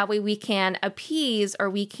 so that way we can appease or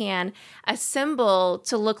we can assemble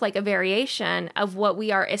to look like a variation of what we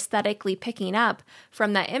are aesthetically picking up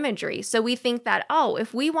from that imagery. So we think that,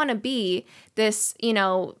 if we want to be this,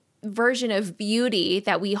 version of beauty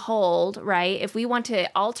that we hold, right? If we want to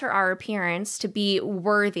alter our appearance to be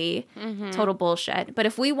worthy, total bullshit. But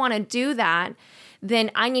if we want to do that, then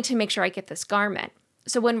I need to make sure I get this garment.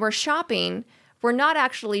 So when we're shopping, we're not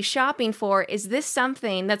actually shopping for, is this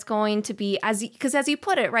something that's going to be, because as you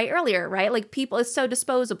put it right earlier, right? People, it's so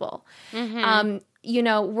disposable.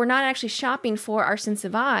 We're not actually shopping for our sense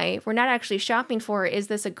of I. We're not actually shopping for, is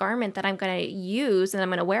this a garment that I'm going to use and I'm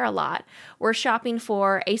going to wear a lot? We're shopping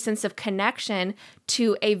for a sense of connection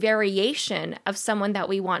to a variation of someone that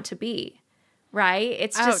we want to be. Right?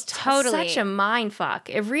 It's just totally such a mind fuck.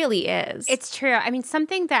 It really is. It's true. I mean,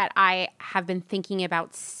 something that I have been thinking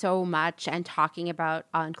about so much and talking about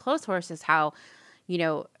on Clothes Horse is how,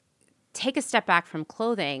 take a step back from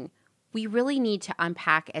clothing. We really need to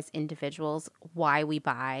unpack as individuals why we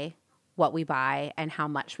buy, what we buy, and how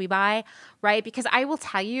much we buy, right? Because I will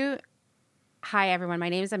tell you, hi, everyone. My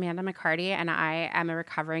name is Amanda McCarty, and I am a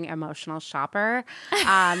recovering emotional shopper /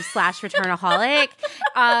 returnaholic.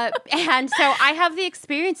 And so I have the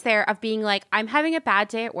experience there of being like, I'm having a bad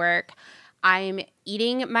day at work. I'm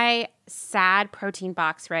eating my sad protein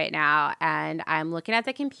box right now, and I'm looking at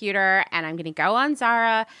the computer, and I'm going to go on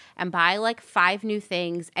Zara and buy 5 new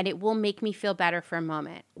things, and it will make me feel better for a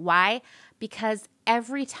moment. Why? Because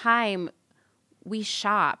every time we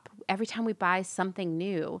shop, every time we buy something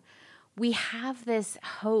new, we have this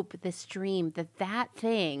hope, this dream that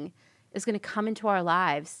thing is going to come into our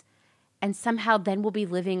lives, and somehow then we'll be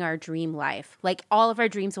living our dream life. All of our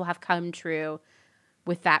dreams will have come true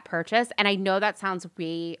with that purchase. And I know that sounds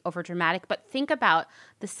way over dramatic, but think about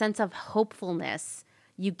the sense of hopefulness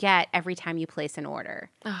you get every time you place an order.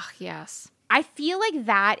 Oh, yes. I feel like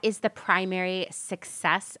that is the primary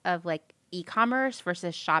success of e-commerce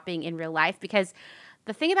versus shopping in real life, because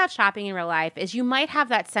the thing about shopping in real life is you might have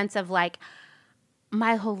that sense of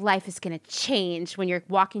my whole life is going to change when you're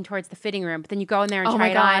walking towards the fitting room, but then you go in there and try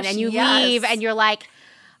it on and you leave and you're like,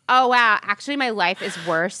 oh, wow, actually my life is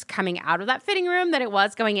worse coming out of that fitting room than it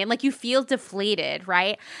was going in. You feel deflated,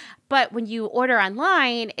 right? But when you order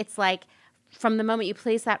online, it's from the moment you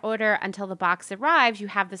place that order until the box arrives, you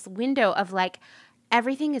have this window of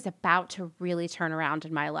everything is about to really turn around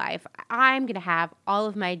in my life. I'm going to have all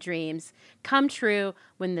of my dreams come true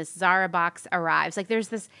when this Zara box arrives. There's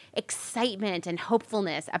this excitement and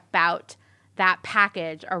hopefulness about that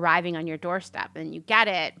package arriving on your doorstep. And you get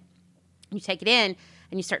it, you take it in,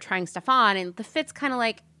 and you start trying stuff on, and the fit's kind of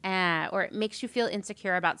or it makes you feel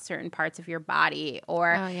insecure about certain parts of your body,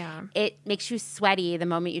 or it makes you sweaty the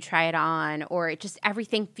moment you try it on, or it just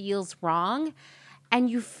everything feels wrong and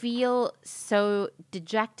you feel so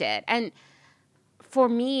dejected. And for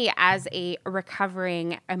me, as a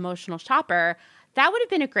recovering emotional shopper, that would have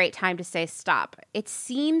been a great time to say stop. It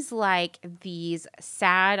seems like these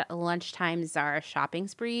sad lunchtime Zara shopping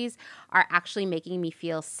sprees are actually making me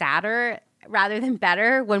feel sadder rather than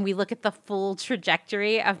better when we look at the full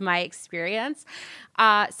trajectory of my experience.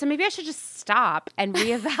 So maybe I should just stop and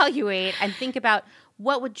reevaluate and think about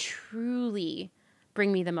what would truly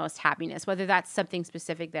bring me the most happiness, whether that's something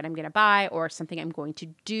specific that I'm going to buy or something I'm going to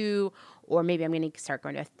do, or maybe I'm going to start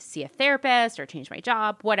going to see a therapist or change my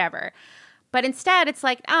job, whatever. But instead, it's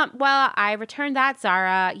like, well, I returned that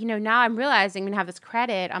Zara. Now I'm realizing I'm going to have this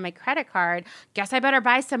credit on my credit card. Guess I better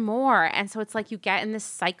buy some more. And so it's like you get in this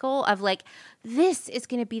cycle of like, this is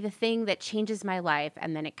going to be the thing that changes my life.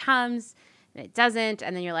 And then it comes and it doesn't.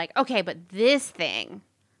 And then you're like, okay, but this thing,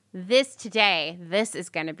 this today, this is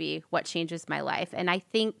going to be what changes my life. And I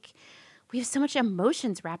think we have so much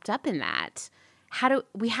emotions wrapped up in that.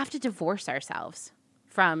 We have to divorce ourselves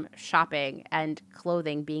from shopping and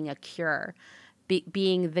clothing being a cure,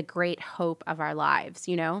 being the great hope of our lives,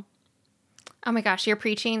 Oh my gosh, you're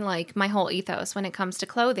preaching like my whole ethos when it comes to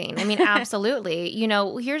clothing. I mean, absolutely.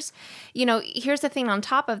 Here's the thing on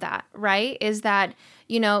top of that, right? Is that,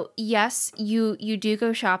 yes, you do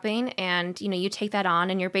go shopping and, you take that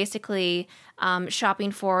on and you're basically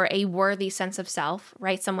shopping for a worthy sense of self,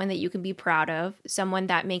 right? Someone that you can be proud of, someone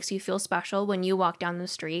that makes you feel special when you walk down the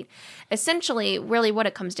street. Essentially, really what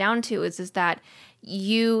it comes down to is that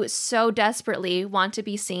you so desperately want to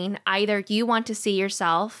be seen. Either you want to see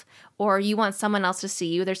yourself or you want someone else to see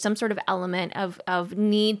you. There's some sort of element of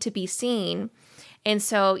need to be seen. And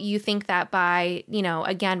so you think that by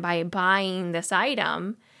buying this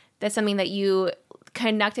item, that's something that you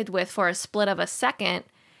connected with for a split of a second,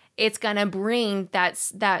 it's going to bring that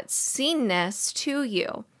seenness to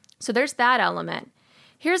you. So there's that element.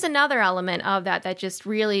 Here's another element of that just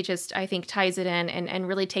really I think ties it in and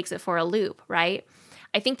really takes it for a loop, right?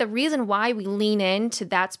 I think the reason why we lean into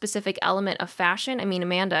that specific element of fashion, I mean,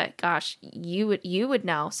 Amanda, gosh, you would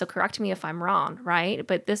know, so correct me if I'm wrong, right?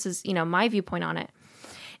 But this is, my viewpoint on it,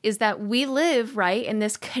 is that we live, right, in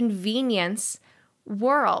this convenience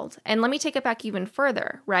world. And let me take it back even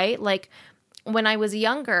further, right? Like when I was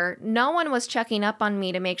younger, no one was checking up on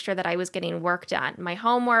me to make sure that I was getting work done, my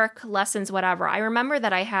homework, lessons, whatever. I remember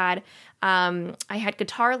that I had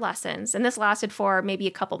guitar lessons, and this lasted for maybe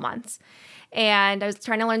a couple months. And I was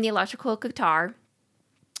trying to learn the electrical guitar.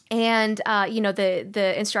 And,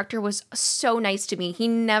 the instructor was so nice to me. He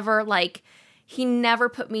never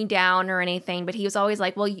put me down or anything, but he was always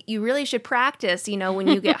like, well, you really should practice, when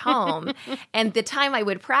you get home. And the time I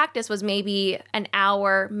would practice was maybe an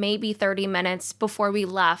hour, maybe 30 minutes before we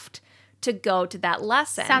left to go to that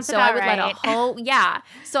lesson. Sounds so about I would right.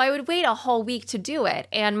 So I would wait a whole week to do it.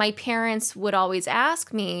 And my parents would always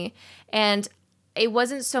ask me, and it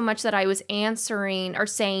wasn't so much that I was answering or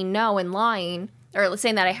saying no and lying, or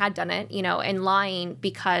saying that I had done it, and lying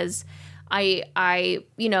because I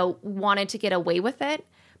wanted to get away with it,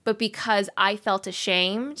 but because I felt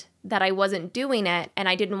ashamed that I wasn't doing it and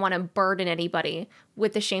I didn't want to burden anybody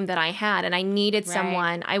with the shame that I had. And I needed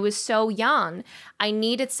someone. I was so young. I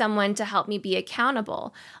needed someone to help me be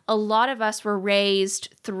accountable. A lot of us were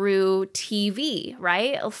raised through TV,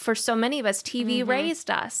 right? For so many of us, TV raised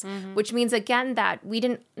us, which means, again, that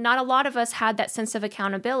not a lot of us had that sense of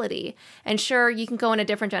accountability. And sure, you can go into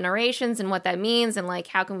different generations and what that means and like,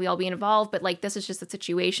 how can we all be involved? But like, this is just the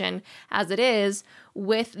situation as it is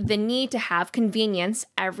with the need to have convenience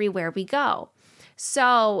everywhere we go.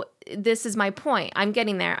 So this is my point. I'm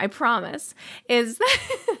getting there. I promise. Is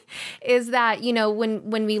that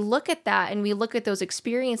when we look at that and we look at those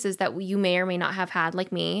experiences that you may or may not have had,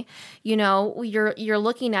 like me, you're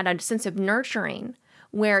looking at a sense of nurturing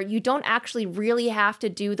where you don't actually really have to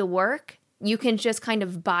do the work. You can just kind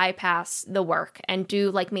of bypass the work and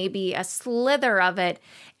do like maybe a slither of it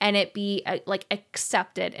and it be like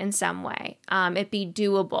accepted in some way. It be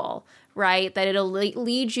doable, right? That it'll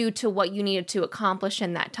lead you to what you needed to accomplish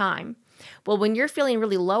in that time. Well, when you're feeling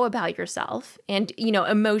really low about yourself and,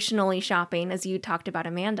 emotionally shopping, as you talked about,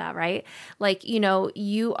 Amanda, right? Like,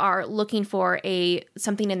 you are looking for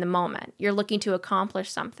something in the moment. You're looking to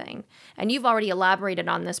accomplish something. And you've already elaborated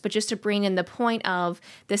on this, but just to bring in the point of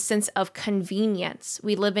this sense of convenience.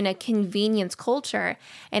 We live in a convenience culture.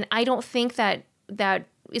 And I don't think that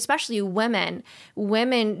especially women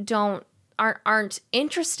aren't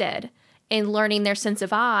interested in learning their sense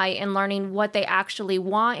of I and learning what they actually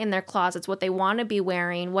want in their closets, what they want to be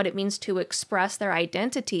wearing, what it means to express their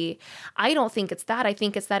identity. I don't think it's that. I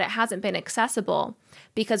think it's that it hasn't been accessible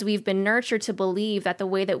because we've been nurtured to believe that the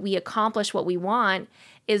way that we accomplish what we want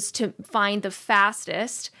is to find the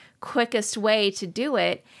fastest, quickest way to do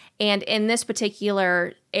it. And in this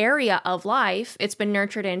particular area of life, it's been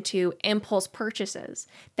nurtured into impulse purchases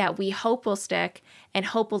that we hope will stick and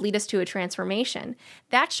hope will lead us to a transformation.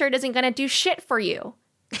 That shirt isn't going to do shit for you.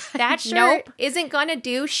 That shirt isn't going to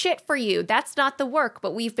do shit for you. That's not the work,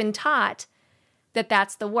 but we've been taught that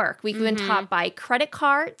that's the work. We've been taught by credit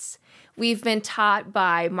cards. We've been taught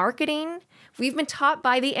by marketing. We've been taught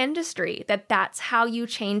by the industry that that's how you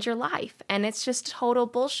change your life. And it's just total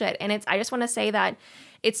bullshit. And I just want to say that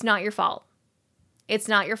it's not your fault. It's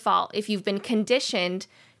not your fault if you've been conditioned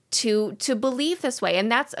to believe this way.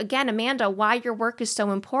 And that's, again, Amanda, why your work is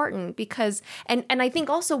so important, because, and I think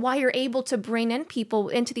also why you're able to bring in people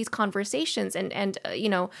into these conversations and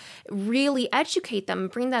really educate them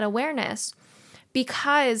and bring that awareness,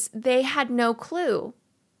 because they had no clue.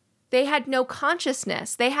 They had no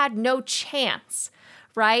consciousness. They had no chance,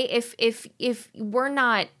 right? If we're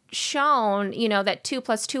not shown, that 2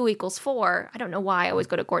 + 2 = 4, I don't know why I always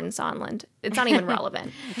go to Gordon Sondland. It's not even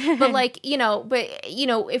relevant. But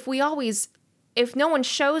if no one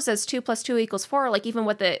shows us 2 + 2 = 4, like even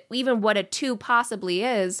what a 2 possibly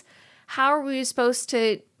is, how are we supposed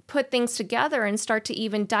to put things together and start to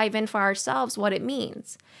even dive in for ourselves what it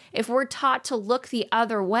means? If we're taught to look the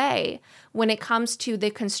other way when it comes to the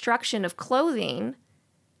construction of clothing,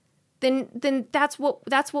 then that's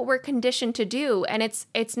what we're conditioned to do. And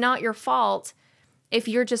it's not your fault if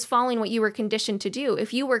you're just following what you were conditioned to do.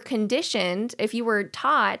 If you were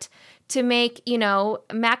taught to make,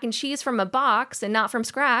 mac and cheese from a box and not from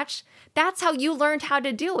scratch, that's how you learned how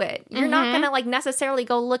to do it. You're not going to necessarily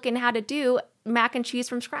go looking how to do mac and cheese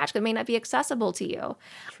from scratch. That may not be accessible to you.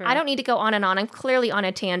 True. I don't need to go on and on. I'm clearly on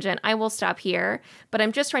a tangent. I will stop here. But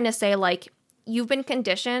I'm just trying to say, you've been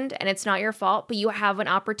conditioned and it's not your fault, but you have an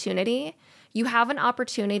opportunity. You have an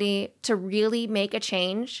opportunity to really make a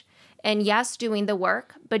change. And yes, doing the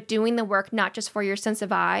work, but doing the work not just for your sense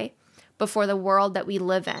of I, but for the world that we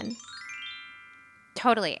live in.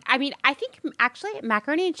 Totally. I mean, I think actually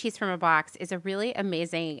macaroni and cheese from a box is a really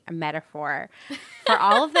amazing metaphor for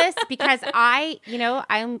all of this, because I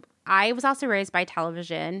was also raised by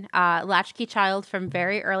television, latchkey child from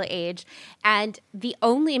very early age, and the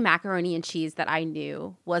only macaroni and cheese that I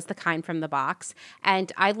knew was the kind from the box,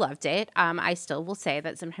 and I loved it. I still will say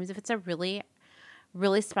that sometimes if it's a really,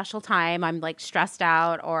 really special time, I'm stressed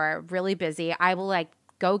out or really busy, I will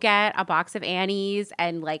go get a box of Annie's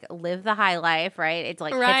and live the high life, right? It's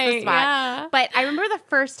hits the spot. Yeah. But I remember the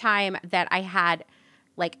first time that I had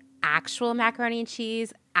actual macaroni and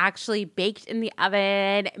cheese, actually baked in the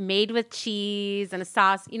oven, made with cheese and a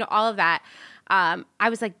sauce, all of that. I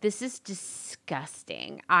was like, this is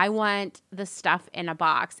disgusting. I want the stuff in a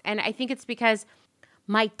box. And I think it's because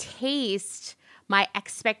my taste, my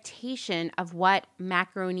expectation of what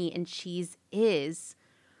macaroni and cheese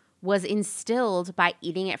was instilled by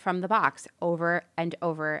eating it from the box over and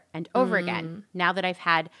over and over again. Now that I've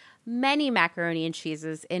had many macaroni and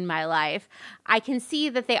cheeses in my life, I can see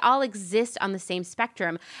that they all exist on the same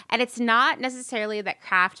spectrum. And it's not necessarily that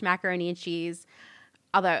Kraft macaroni and cheese,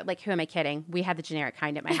 although who am I kidding? We had the generic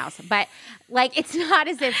kind at my house. But it's not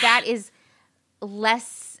as if that is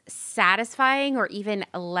less satisfying or even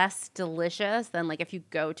less delicious than if you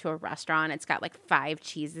go to a restaurant, it's got 5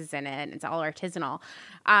 cheeses in it and it's all artisanal.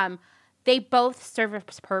 They both serve a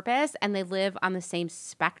purpose and they live on the same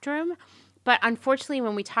spectrum. But unfortunately,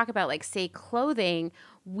 when we talk about say clothing,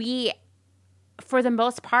 we, for the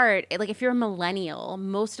most part, if you're a millennial,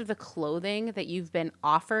 most of the clothing that you've been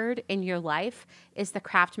offered in your life is the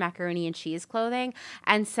Kraft macaroni and cheese clothing.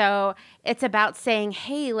 And so it's about saying,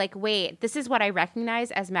 hey, wait, this is what I recognize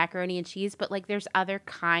as macaroni and cheese, but there's other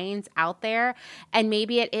kinds out there. And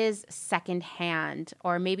maybe it is secondhand,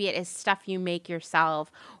 or maybe it is stuff you make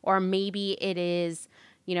yourself, or maybe it is,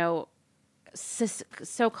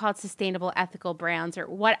 so-called sustainable ethical brands or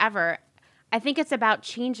whatever. I think it's about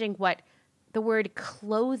changing what the word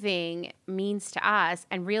clothing means to us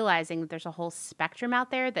and realizing that there's a whole spectrum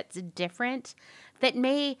out there that's different, that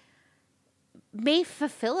may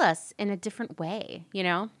fulfill us in a different way,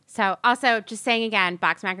 So also just saying again,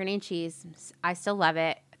 box macaroni and cheese, I still love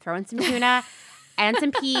it. Throw in some tuna and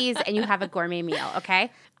some peas and you have a gourmet meal,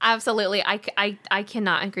 okay? Absolutely. I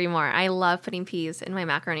cannot agree more. I love putting peas in my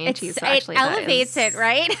macaroni and cheese. So actually, it elevates it,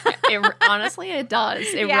 right? Honestly, it does.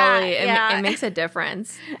 It makes a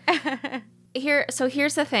difference.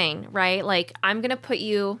 Here's the thing, right? I'm going to put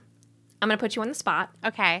you I'm going to put you on the spot.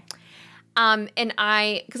 Okay. And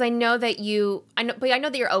because I know that but I know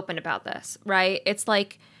that you're open about this, right? It's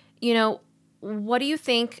like, what do you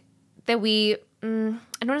think that I don't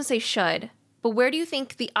want to say should, but where do you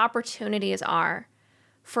think the opportunities are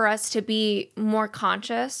for us to be more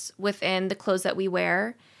conscious within the clothes that we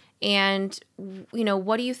wear? And,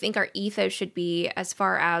 what do you think our ethos should be as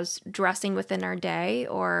far as dressing within our day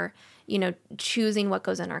or, choosing what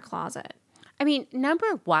goes in our closet? I mean, number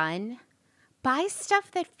one, buy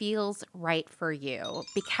stuff that feels right for you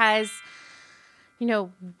because,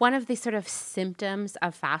 one of the sort of symptoms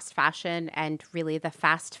of fast fashion and really the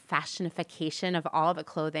fast fashionification of all the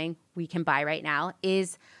clothing we can buy right now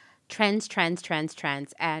is trends,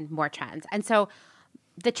 and more trends. And so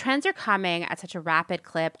the trends are coming at such a rapid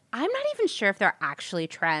clip. I'm not even sure if they're actually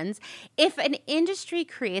trends. If an industry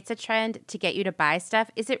creates a trend to get you to buy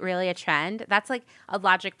stuff, is it really a trend? That's like a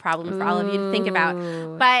logic problem for all of you to think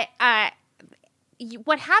about. But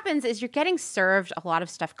what happens is you're getting served a lot of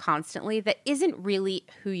stuff constantly that isn't really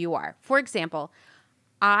who you are. For example,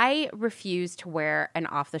 I refuse to wear an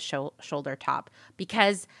off-the-shoulder top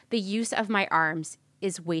because the use of my arms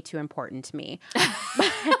is way too important to me.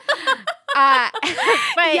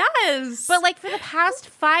 But yes. But like for the past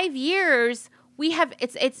 5 years, we have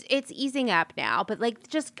it's easing up now. But like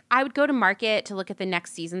I would go to market to look at the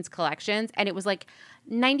next season's collections, and it was like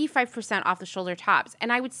 95% off the shoulder tops.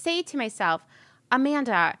 And I would say to myself,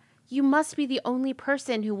 Amanda, you must be the only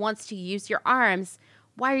person who wants to use your arms.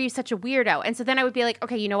 Why are you such a weirdo? And so then I would be like,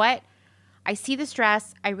 okay, you know what? I see this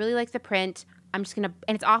dress. I really like the print. I'm just going to,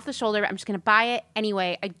 and it's off the shoulder. I'm just going to buy it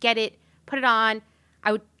anyway. I'd get it, put it on.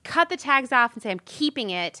 I would cut the tags off and say, I'm keeping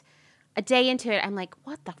it. A day into it, I'm like,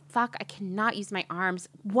 what the fuck? I cannot use my arms.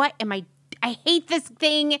 What am I hate this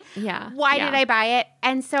thing. Yeah. Why did I buy it?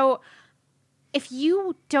 And so if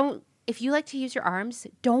you like to use your arms,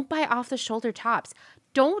 don't buy off the shoulder tops.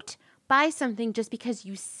 Don't buy something just because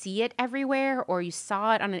you see it everywhere or you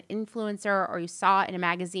saw it on an influencer or you saw it in a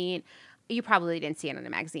magazine. You probably didn't see it on a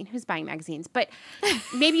magazine. Who's buying magazines? But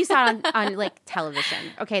maybe you saw it on like television.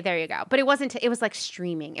 Okay, there you go. But it wasn't. It was like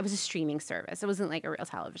streaming. It was a streaming service. It wasn't like a real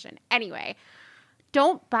television. Anyway,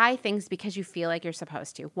 don't buy things because you feel like you're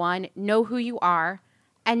supposed to. One, know who you are,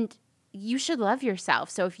 and you should love yourself.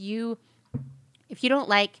 So if you don't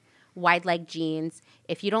like wide leg jeans,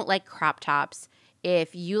 if you don't like crop tops,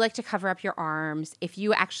 if you like to cover up your arms, if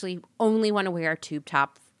you actually only want to wear a tube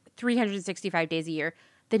top 365 days a year,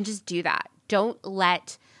 then just do that. Don't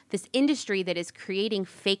let this industry that is creating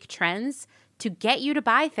fake trends to get you to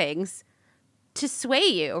buy things to sway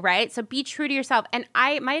you, right? So be true to yourself. And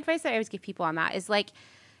my advice that I always give people on that is like,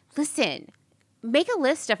 listen, make a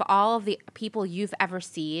list of all of the people you've ever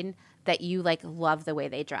seen that you like love the way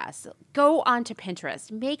they dress. Go onto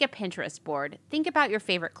Pinterest, make a Pinterest board, think about your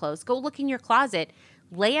favorite clothes, go look in your closet,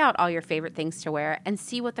 lay out all your favorite things to wear and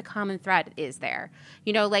see what the common thread is there.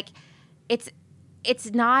 Like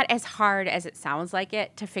it's not as hard as it sounds like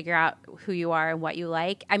it to figure out who you are and what you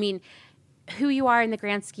like. I mean, who you are in the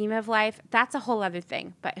grand scheme of life, that's a whole other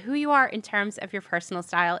thing. But who you are in terms of your personal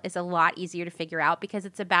style is a lot easier to figure out because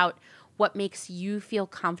it's about what makes you feel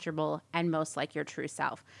comfortable and most like your true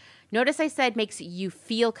self. Notice I said makes you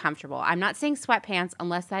feel comfortable. I'm not saying sweatpants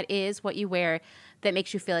unless that is what you wear that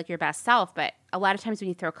makes you feel like your best self. But a lot of times when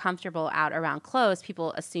you throw comfortable out around clothes,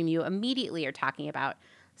 people assume you immediately are talking about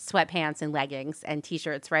sweatpants and leggings and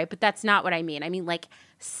t-shirts, right? But that's not what I mean. I mean like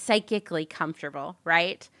psychically comfortable,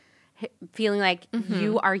 right? Feeling like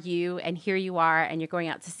you are you and here you are and you're going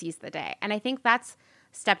out to seize the day. And I think that's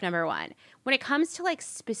step number one. When it comes to like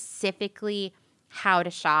specifically how to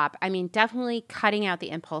shop, I mean, definitely cutting out the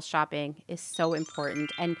impulse shopping is so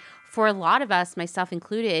important. And for a lot of us, myself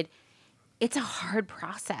included, it's a hard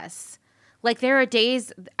process. Like there are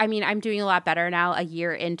days, I mean, I'm doing a lot better now a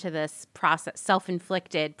year into this process,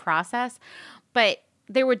 self-inflicted process, but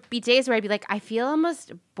there would be days where I'd be like, I feel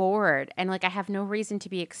almost bored and like I have no reason to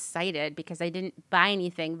be excited because I didn't buy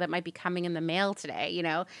anything that might be coming in the mail today,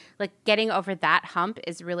 Like getting over that hump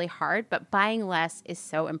is really hard, but buying less is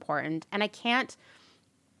so important. And I cannot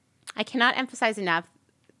emphasize enough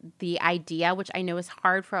the idea, which I know is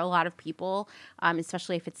hard for a lot of people,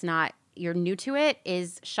 especially if you're new to it,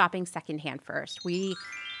 is shopping secondhand first. We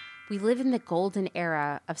live in the golden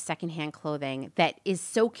era of secondhand clothing that is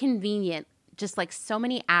so convenient. Just like so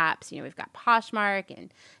many apps, we've got Poshmark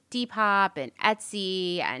and Depop and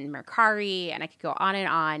Etsy and Mercari, and I could go on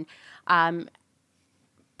and on.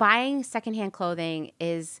 Buying secondhand clothing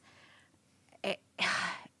it's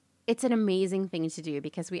an amazing thing to do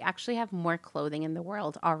because we actually have more clothing in the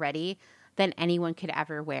world already than anyone could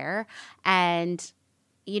ever wear. And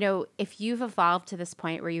if you've evolved to this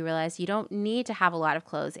point where you realize you don't need to have a lot of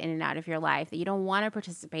clothes in and out of your life, that you don't want to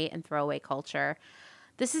participate in throwaway culture,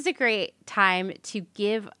 this is a great time to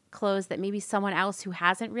give clothes that maybe someone else who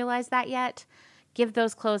hasn't realized that yet, give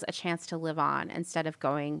those clothes a chance to live on instead of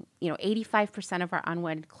going, 85% of our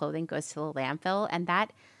unwanted clothing goes to the landfill. And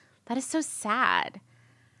that is so sad.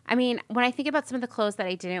 I mean, when I think about some of the clothes that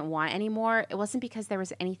I didn't want anymore, it wasn't because there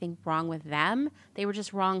was anything wrong with them. They were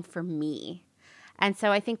just wrong for me. And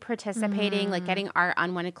so I think participating, like getting our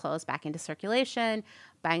unwanted clothes back into circulation,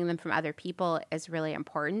 buying them from other people is really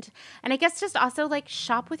important. And I guess just also like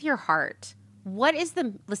shop with your heart.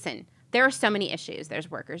 Listen, there are so many issues.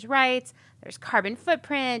 There's workers' rights, there's carbon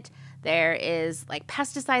footprint, there is like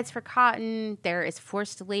pesticides for cotton, there is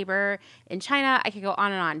forced labor in China. I could go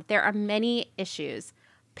on and on. There are many issues.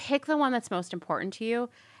 Pick the one that's most important to you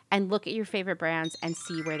and look at your favorite brands and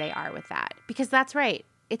see where they are with that. Because that's right.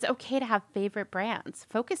 It's okay to have favorite brands.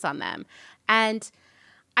 Focus on them. And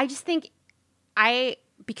I just think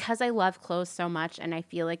because I love clothes so much and I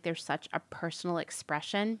feel like there's such a personal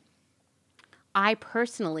expression, I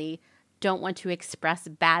personally don't want to express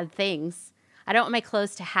bad things. I don't want my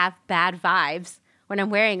clothes to have bad vibes when I'm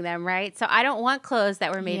wearing them, right? So I don't want clothes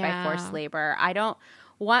that were made by forced labor. I don't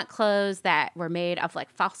want clothes that were made of like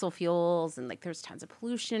fossil fuels and like there's tons of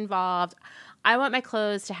pollution involved. I want my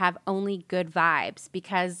clothes to have only good vibes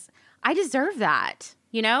because I deserve that,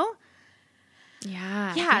 Yeah.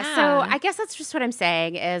 Yeah. So I guess that's just what I'm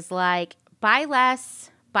saying is like buy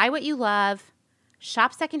less, buy what you love,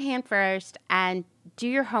 shop secondhand first, and do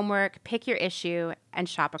your homework, pick your issue, and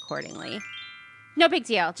shop accordingly. No big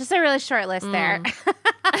deal. Just a really short list there.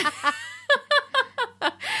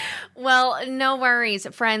 Well, no worries,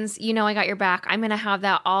 friends. I got your back. I'm going to have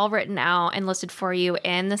that all written out and listed for you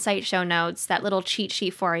in the site show notes, that little cheat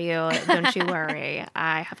sheet for you. Don't you worry.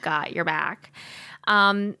 I have got your back.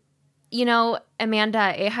 Amanda,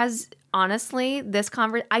 it has honestly,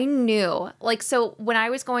 I knew, so when I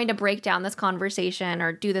was going to break down this conversation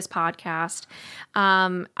or do this podcast,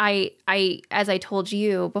 I, as I told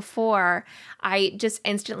you before, I just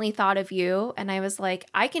instantly thought of you and I was like,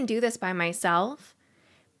 I can do this by myself.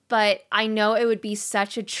 But I know it would be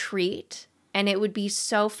such a treat and it would be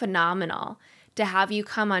so phenomenal to have you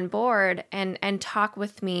come on board and talk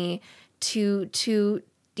with me to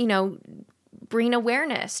bring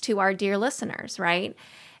awareness to our dear listeners, right?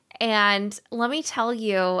 And let me tell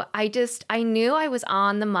you, I knew I was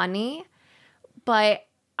on the money, but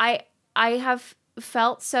I have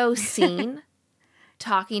felt so seen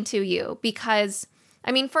talking to you because,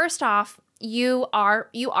 first off, you are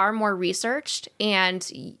more researched,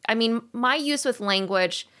 and my use with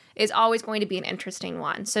language is always going to be an interesting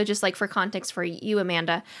one. So just like for context for you,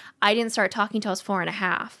 Amanda, I didn't start talking till I was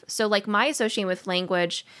 4.5. So like my association with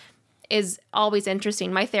language is always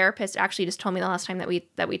interesting. My therapist actually just told me the last time that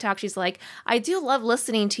we talked, she's like, I do love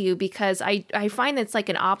listening to you because I find it's like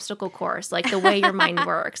an obstacle course, like the way your mind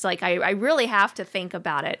works. Like I really have to think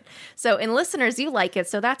about it. So, and listeners, you like it,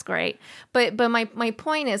 so that's great. But my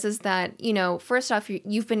point is that, first off,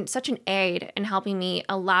 you've been such an aid in helping me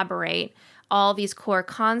elaborate all these core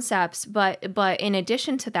concepts. But in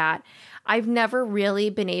addition to that, I've never really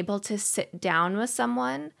been able to sit down with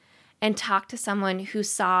someone and talk to someone who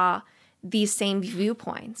saw these same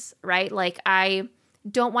viewpoints, right? Like I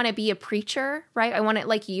don't want to be a preacher, right? I want to,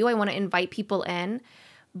 like you, I want to invite people in,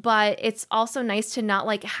 but it's also nice to not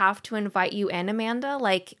like have to invite you in, Amanda.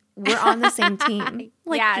 Like we're on the same team.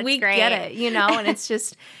 Like yeah, we great. get it, and it's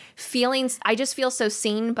just feelings. I just feel so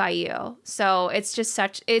seen by you. So it's just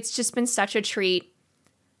been such a treat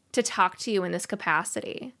to talk to you in this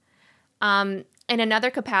capacity. In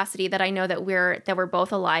another capacity that I know that we're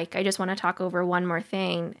both alike, I just want to talk over one more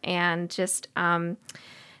thing, and just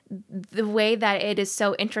the way that it is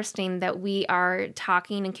so interesting that we are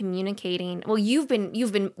talking and communicating. Well, you've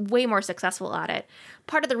been way more successful at it.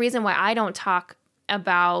 Part of the reason why I don't talk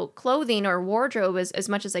about clothing or wardrobe as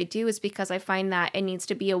much as I do is because I find that it needs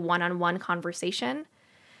to be a one-on-one conversation.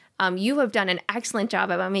 You have done an excellent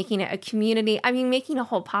job about making it a community. Making a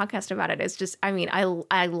whole podcast about it is just, I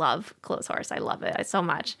love Clotheshorse. I love it so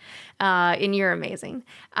much. And you're amazing.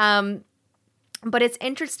 But it's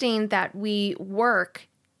interesting that we work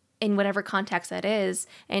in whatever context that is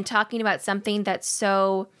and talking about something that's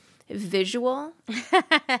so visual.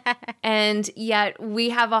 And yet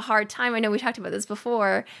we have a hard time. I know we talked about this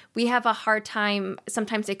before. We have a hard time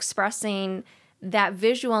sometimes expressing that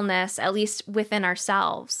visualness, at least within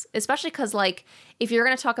ourselves, especially because like if you're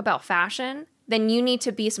going to talk about fashion, then you need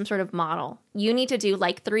to be some sort of model. You need to do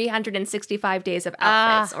like 365 days of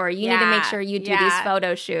outfits, or you need to make sure you do these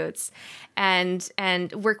photo shoots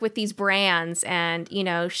and work with these brands and, you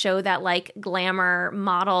know, show that like glamour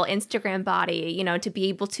model Instagram body, you know, to be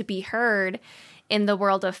able to be heard in the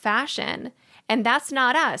world of fashion. And that's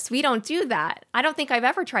not us. We don't do that. I don't think I've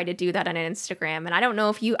ever tried to do that on Instagram. And I don't know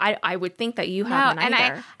if you, I would think that you haven't either.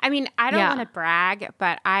 And I mean, I don't want to brag,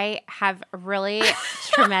 but I have really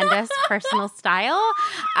tremendous personal style.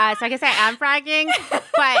 So I guess I am bragging.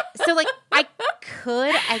 But so like I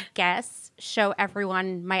could, I guess, show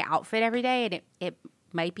everyone my outfit every day and it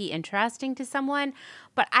might be interesting to someone.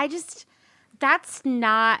 But I just, that's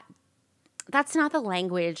not the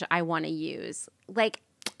language I want to use. Like,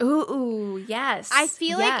 Ooh, yes. I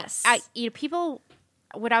feel like people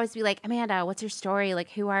would always be like, Amanda, what's your story? Like,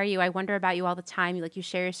 who are you? I wonder about you all the time. You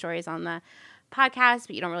share your stories on the podcast,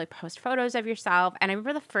 but you don't really post photos of yourself. And I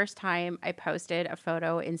remember the first time I posted a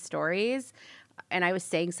photo in stories and I was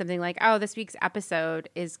saying something like, oh, this week's episode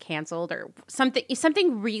is canceled or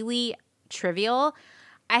something really trivial.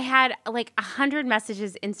 I had like 100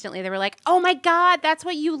 messages instantly. They were like, oh my God, that's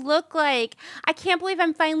what you look like. I can't believe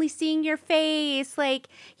I'm finally seeing your face. Like,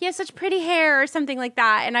 you have such pretty hair or something like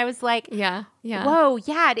that. And I was like, whoa,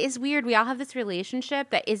 yeah, it is weird. We all have this relationship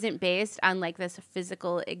that isn't based on like this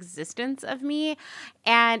physical existence of me.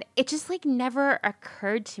 And it just like never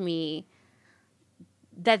occurred to me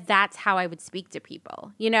that that's how I would speak to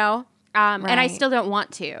people, you know? And I still don't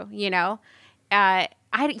want to, you know? I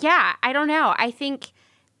don't know. I think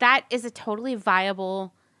that is a totally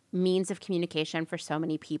viable means of communication for so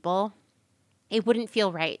many people. It wouldn't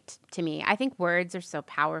feel right to me. I think words are so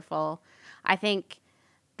powerful. I think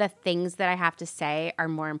the things that I have to say are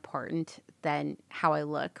more important than how I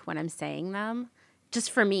look when I'm saying them, just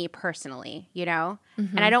for me personally, you know?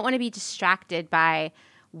 Mm-hmm. And I don't want to be distracted by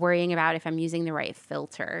worrying about if I'm using the right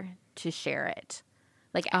filter to share it.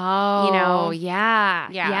 Like, you know?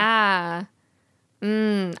 Yeah.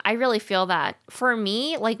 I really feel that. For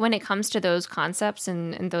me, like when it comes to those concepts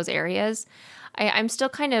and those areas, I'm still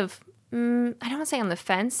kind of, I don't want to say on the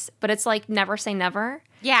fence, but it's like never say never.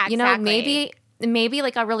 Yeah, exactly. You know, maybe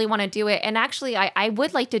like I really want to do it. And actually, I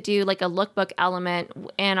would like to do like a lookbook element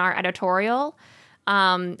in our editorial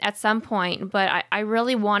at some point. But I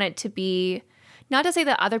really want it to be, not to say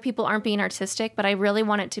that other people aren't being artistic, but I really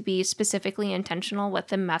want it to be specifically intentional with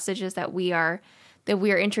the messages that we are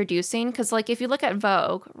introducing. Because like if you look at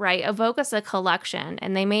Vogue, right, a Vogue is a collection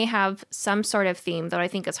and they may have some sort of theme, though I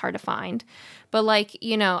think it's hard to find. But like,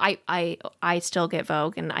 you know, I still get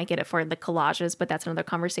Vogue and I get it for the collages, but that's another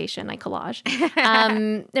conversation. I collage.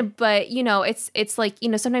 But you know, it's like, you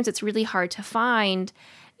know, sometimes it's really hard to find,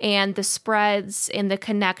 and the spreads and the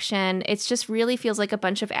connection, it just really feels like a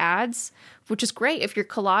bunch of ads, which is great if you're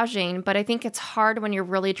collaging, but I think it's hard when you're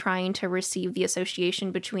really trying to receive the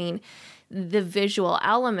association between the visual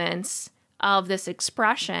elements of this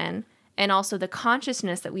expression and also the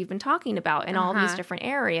consciousness that we've been talking about in all these different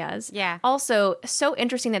areas. Yeah. Also, so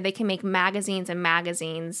interesting that they can make magazines and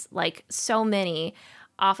magazines, like so many,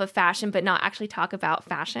 off of fashion, but not actually talk about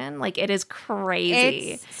fashion. Like, it is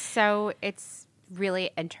crazy. It's really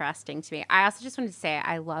interesting to me. I also just wanted to say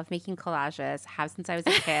I love making collages, have since I was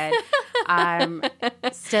a kid.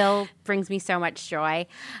 Still brings me so much joy.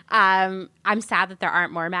 I'm sad that there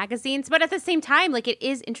aren't more magazines, but at the same time, like, it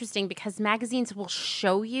is interesting because magazines will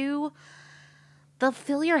show you, they'll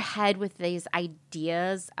fill your head with these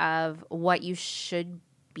ideas of what you should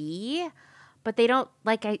be, but they don't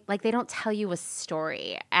they don't tell you a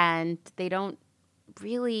story, and they don't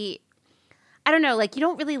really, I don't know, like, you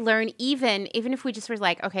don't really learn, even if we just were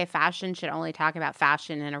like, okay, fashion should only talk about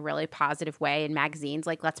fashion in a really positive way in magazines.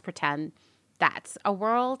 Like, let's pretend that's a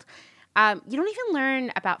world. You don't even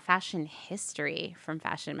learn about fashion history from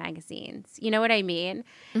fashion magazines. You know what I mean?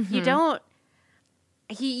 Mm-hmm. You don't.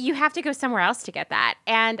 You have to go somewhere else to get that.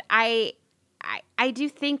 And I do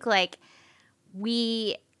think, like,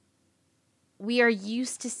 we are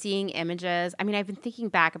used to seeing images. I mean, I've been thinking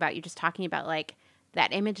back about you just talking about, like,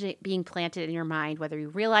 that image being planted in your mind, whether you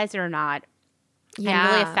realize it or not, and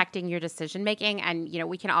really affecting your decision making. And, you know,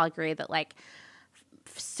 we can all agree that, like,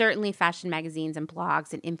 certainly fashion magazines and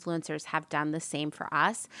blogs and influencers have done the same for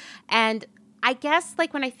us. And I guess,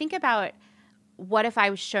 like, when I think about what if I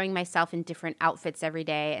was showing myself in different outfits every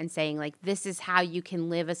day and saying, like, this is how you can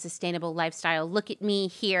live a sustainable lifestyle. Look at me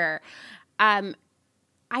here.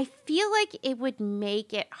 I feel like it would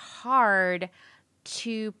make it hard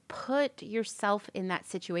to put yourself in that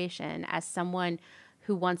situation as someone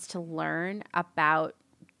who wants to learn about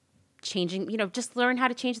changing, you know, just learn how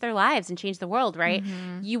to change their lives and change the world, right?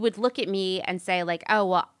 Mm-hmm. You would look at me and say, like, oh,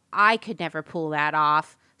 well, I could never pull that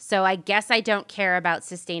off. So I guess I don't care about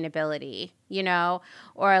sustainability,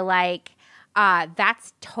 or like,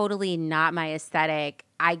 that's totally not my aesthetic.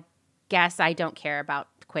 I guess I don't care about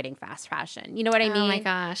quitting fast fashion. You know what I mean? Oh my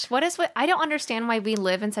gosh. I don't understand why we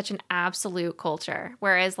live in such an absolute culture.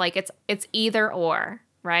 Whereas like it's either or,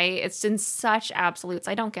 right? It's in such absolutes.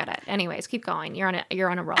 I don't get it. Anyways, keep going. You're on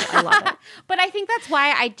a roll. I love it. But I think that's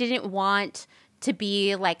why I didn't want to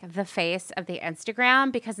be like the face of the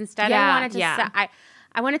Instagram, because instead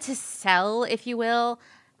I wanted to sell, if you will,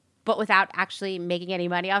 but without actually making any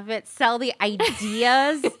money off of it. Sell the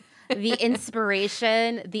ideas, the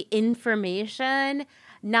inspiration, the information,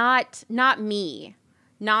 not me.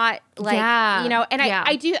 Not like, and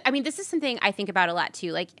I do, I mean, this is something I think about a lot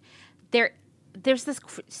too. Like there's this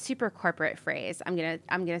super corporate phrase I'm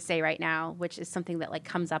gonna say right now, which is something that like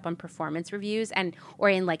comes up on performance reviews or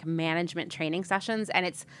in like management training sessions, and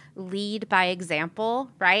it's lead by example,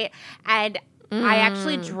 right? And I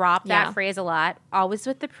actually drop that phrase a lot, always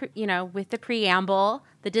with the preamble,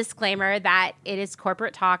 the disclaimer that it is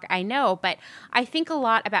corporate talk. I know, but I think a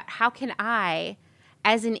lot about how can I,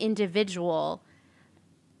 as an individual,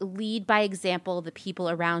 lead by example the people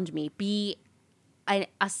around me, be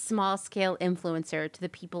a small scale influencer to the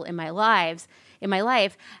people in my life.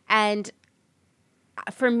 And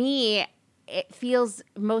for me, it feels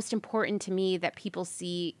most important to me that people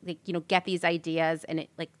see, like, get these ideas and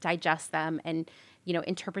digest them and,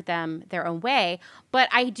 interpret them their own way. But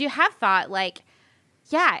I do have thought, like,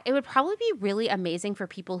 yeah, it would probably be really amazing for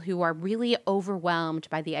people who are really overwhelmed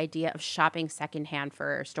by the idea of shopping secondhand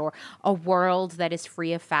first, or a world that is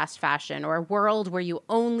free of fast fashion, or a world where you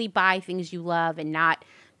only buy things you love and not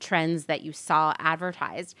trends that you saw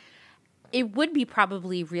advertised. It would be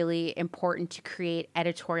probably really important to create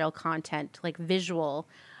editorial content, like visual,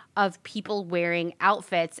 of people wearing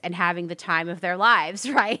outfits and having the time of their lives,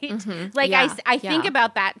 right? Mm-hmm. Like I think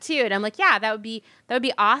about that too, and I'm like, yeah, that would be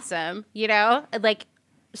awesome, like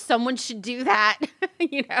someone should do that,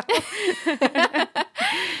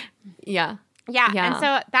 Yeah. And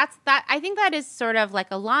so that's that. I think that is sort of like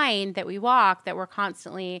a line that we walk, that we're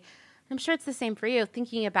constantly, I'm sure it's the same for you,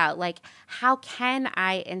 thinking about like, how can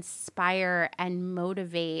I inspire and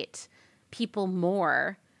motivate people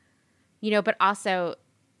more, but also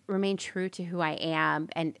remain true to who I am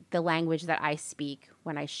and the language that I speak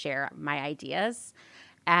when I share my ideas.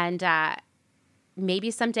 And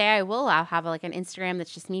maybe someday I'll have like an Instagram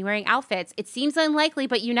that's just me wearing outfits. It seems unlikely,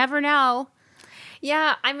 but you never know.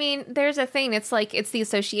 Yeah, I mean, there's a thing. It's like, it's the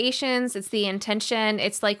associations, it's the intention.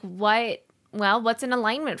 It's like, what's in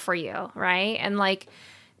alignment for you, right? And like,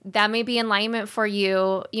 that may be in alignment for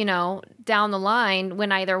you, down the line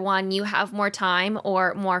when either one, you have more time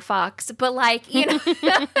or more fucks. But like,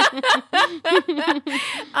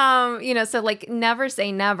 so like, never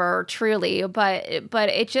say never, truly. But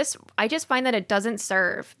I just find that it doesn't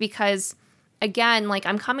serve, because again, like,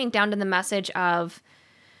 I'm coming down to the message of,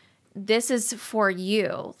 this is for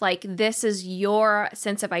you. Like, this is your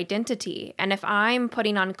sense of identity. And if I'm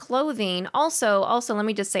putting on clothing, also, let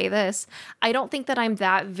me just say this. I don't think that I'm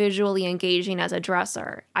that visually engaging as a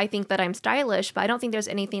dresser. I think that I'm stylish, but I don't think there's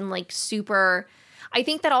anything like super. I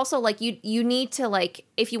think that also, like, you need to, like,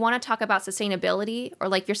 if you want to talk about sustainability or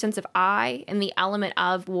like your sense of I and the element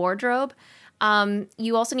of wardrobe,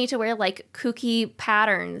 you also need to wear like kooky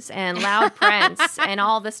patterns and loud prints and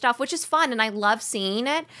all this stuff, which is fun. And I love seeing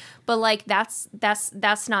it, but like, that's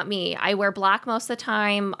not me. I wear black most of the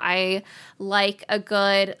time. I like a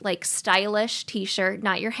good, like, stylish t-shirt,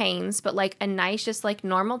 not your Hanes, but like a nice, just like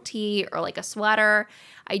normal tee or like a sweater.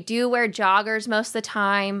 I do wear joggers most of the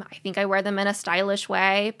time. I think I wear them in a stylish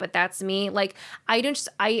way, but that's me. Like,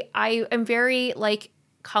 I am very like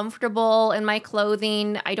comfortable in my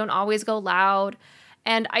clothing. I don't always go loud.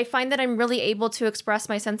 And I find that I'm really able to express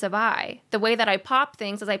my sense of I. The way that I pop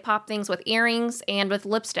things is I pop things with earrings and with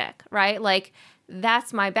lipstick, right? Like,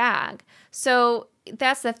 that's my bag. So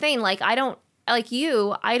that's the thing. Like, I don't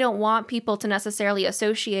want people to necessarily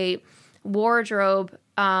associate wardrobe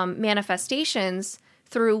manifestations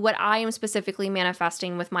through what I am specifically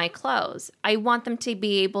manifesting with my clothes. I want them to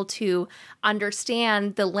be able to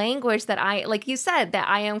understand the language that like you said, that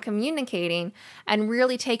I am communicating, and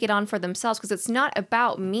really take it on for themselves, because it's not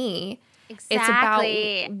about me.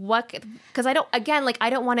 Exactly. It's about because I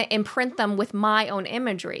don't want to imprint them with my own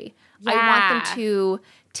imagery. Yeah. I want them to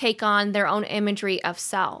take on their own imagery of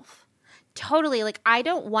self. Totally. Like, I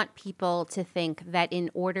don't want people to think that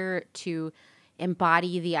in order to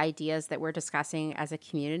embody the ideas that we're discussing as a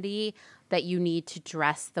community, that you need to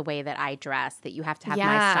dress the way that I dress, that you have to have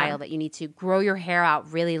my style, that you need to grow your hair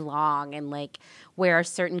out really long and like wear a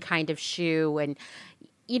certain kind of shoe. And,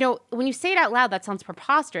 when you say it out loud, that sounds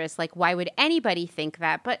preposterous. Like, why would anybody think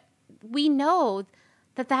that? But we know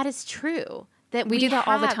that is true. That we do that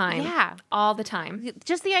all the time. Yeah. All the time.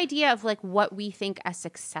 Just the idea of like what we think a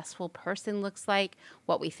successful person looks like,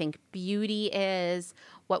 what we think beauty is,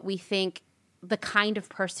 what we think the kind of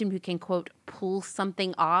person who can, quote, pull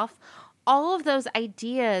something off. All of those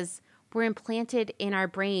ideas were implanted in our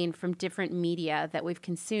brain from different media that we've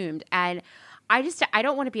consumed. And I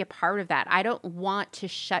don't want to be a part of that. I don't want to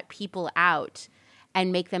shut people out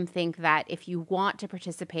and make them think that if you want to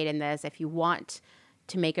participate in this, if you want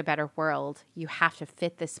to make a better world, you have to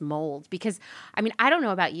fit this mold. Because, I mean, I don't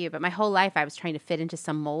know about you, but my whole life I was trying to fit into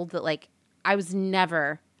some mold that, like, I was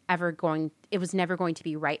never going to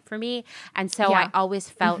be right for me. And so I always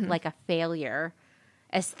felt like a failure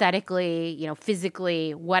aesthetically,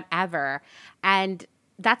 physically, whatever. And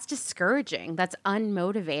that's discouraging. That's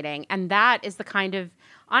unmotivating. And that is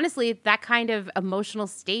honestly, that kind of emotional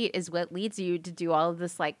state is what leads you to do all of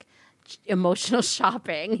this like emotional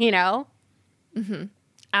shopping, Mm-hmm.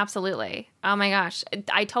 Absolutely. Oh my gosh.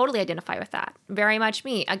 I totally identify with that. Very much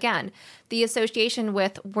me. Again, the association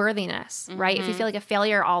with worthiness, right? If you feel like a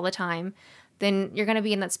failure all the time, then you're going to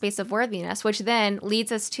be in that space of worthiness, which then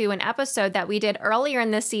leads us to an episode that we did earlier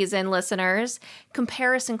in this season, listeners,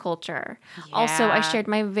 comparison culture. Yeah. Also, I shared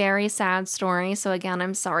my very sad story. So again,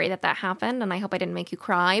 I'm sorry that happened, and I hope I didn't make you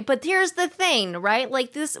cry. But here's the thing, right?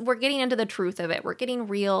 Like this, we're getting into the truth of it. We're getting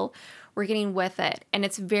real. We're getting with it. And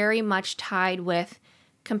it's very much tied with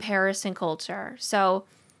comparison culture. So,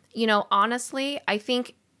 honestly, I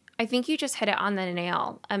think you just hit it on the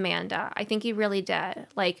nail, Amanda. I think you really did.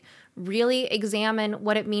 Like, really examine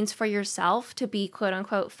what it means for yourself to be quote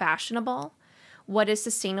unquote fashionable, what is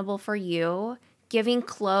sustainable for you, giving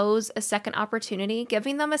clothes a second opportunity,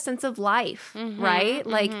 giving them a sense of life, right?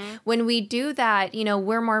 Like when we do that,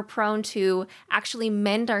 we're more prone to actually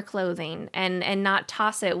mend our clothing and not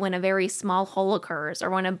toss it when a very small hole occurs or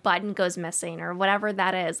when a button goes missing or whatever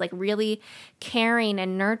that is. Like really caring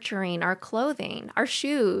and nurturing our clothing, our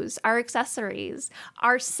shoes, our accessories,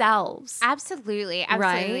 ourselves. Absolutely.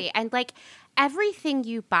 Right? And like everything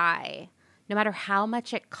you buy, no matter how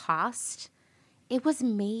much it cost, it was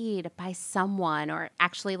made by someone, or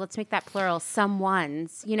actually, let's make that plural,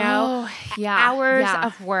 someone's, hours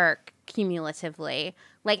of work cumulatively.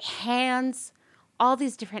 Like hands, all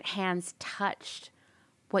these different hands touched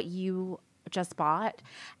what you just bought.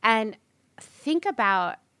 And think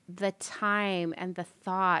about the time and the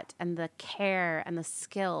thought and the care and the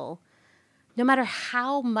skill. No matter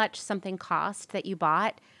how much something cost that you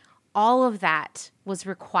bought, all of that was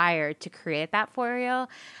required to create that for you.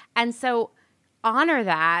 And so honor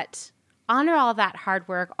that, honor all that hard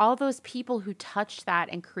work, all those people who touched that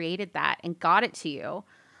and created that and got it to you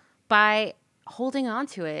by holding on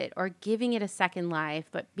to it or giving it a second life,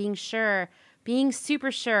 but being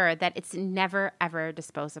super sure that it's never, ever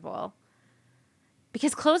disposable.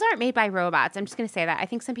 Because clothes aren't made by robots. I'm just going to say that. I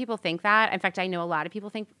think some people think that. In fact, I know a lot of people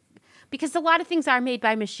think, because a lot of things are made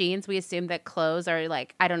by machines, we assume that clothes are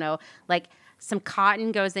like, I don't know, like some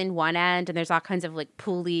cotton goes in one end and there's all kinds of like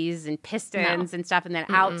pulleys and pistons and stuff. And then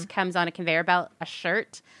out comes on a conveyor belt, a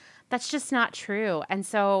shirt. That's just not true. And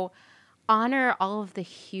so honor all of the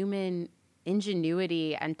human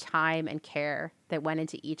ingenuity and time and care that went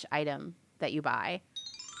into each item that you buy.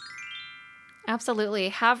 Absolutely.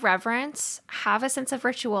 Have reverence, have a sense of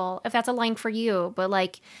ritual, if that's a line for you, but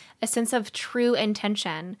like a sense of true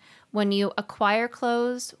intention when you acquire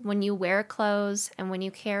clothes, when you wear clothes, and when you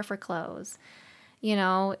care for clothes.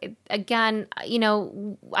 Again,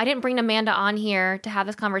 I didn't bring Amanda on here to have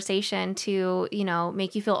this conversation to,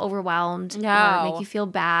 make you feel overwhelmed or make you feel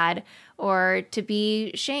bad or to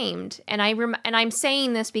be shamed. And I'm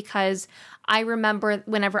saying this because I remember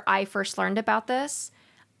whenever I first learned about this,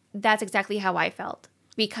 that's exactly how I felt,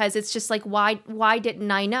 because it's just like, why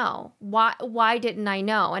didn't I know? Why didn't I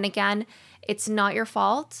know? And again, it's not your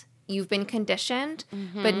fault. You've been conditioned,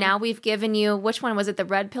 but now we've given you, which one was it, the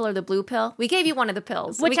red pill or the blue pill? We gave you one of the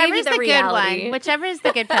pills. Whichever is the good one. Whichever is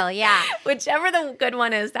the good pill, yeah. Whichever the good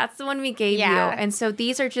one is, that's the one we gave you. And so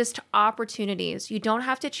these are just opportunities. You don't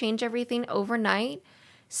have to change everything overnight.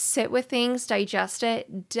 Sit with things, digest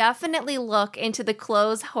it. Definitely look into the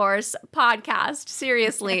Clothes Horse podcast.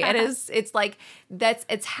 Seriously,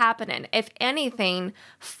 it's happening. If anything,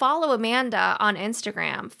 follow Amanda on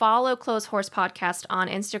Instagram. Follow Clothes Horse podcast on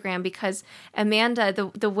Instagram, because Amanda,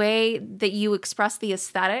 the way that you express the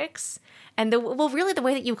aesthetics and the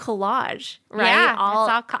way that you collage, right? Yeah,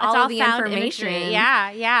 all the information. Imagery.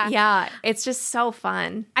 Yeah. It's just so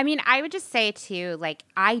fun. I mean, I would just say too, like,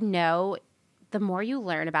 I know the more you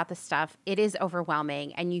learn about this stuff, it is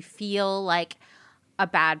overwhelming, and you feel like a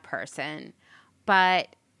bad person,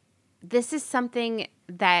 but this is something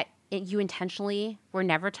that you intentionally were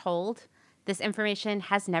never told. This information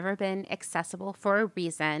has never been accessible for a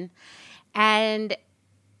reason. And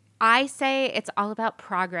I say it's all about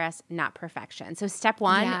progress, not perfection. So step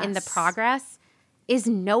one in the progress is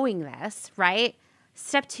knowing this, right?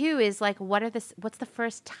 Step two is like, what's the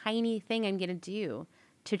first tiny thing I'm going to do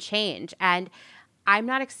to change? And I'm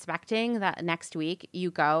not expecting that next week you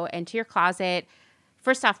go into your closet.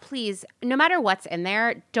 First off, please, no matter what's in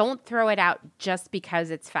there, don't throw it out just because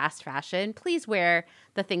it's fast fashion. Please wear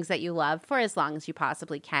the things that you love for as long as you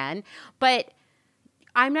possibly can. But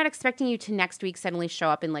I'm not expecting you to next week suddenly show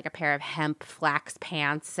up in like a pair of hemp flax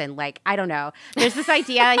pants and like, I don't know. There's this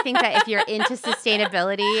idea, I think, that if you're into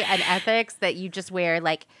sustainability and ethics, that you just wear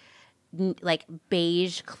like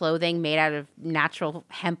beige clothing made out of natural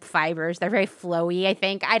hemp fibers. They're very flowy, I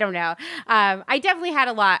think. I don't know. I definitely had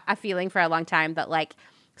a feeling for a long time that like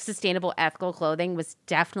sustainable ethical clothing was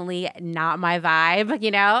definitely not my vibe,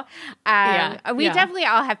 you know? We definitely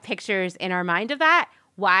all have pictures in our mind of that.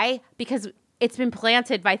 Why? Because it's been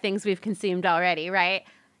planted by things we've consumed already, right?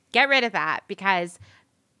 Get rid of that because,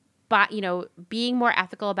 being more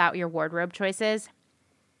ethical about your wardrobe choices,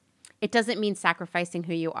 it doesn't mean sacrificing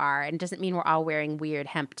who you are, and it doesn't mean we're all wearing weird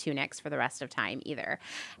hemp tunics for the rest of time either.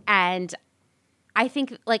 And I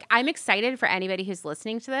think, like, I'm excited for anybody who's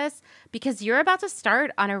listening to this because you're about to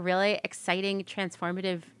start on a really exciting,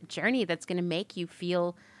 transformative journey that's going to make you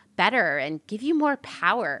feel better and give you more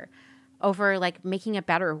power over, like, making a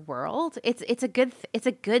better world. It's a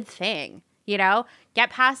good thing, you know? Get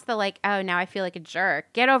past the, like, oh, now I feel like a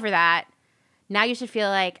jerk. Get over that. Now you should feel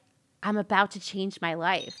like I'm about to change my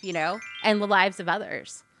life, you know, and the lives of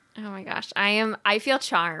others. Oh my gosh. I feel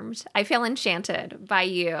charmed. I feel enchanted by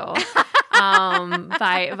you.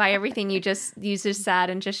 By everything you just said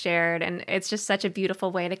and just shared. And it's just such a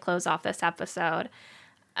beautiful way to close off this episode.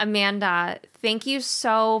 Amanda, thank you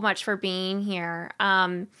so much for being here.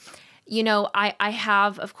 I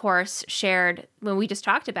have, of course, shared when we just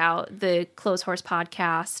talked about the Clotheshorse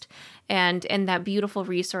podcast and that beautiful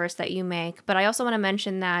resource that you make. But I also want to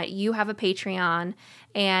mention that you have a Patreon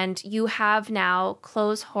and you have now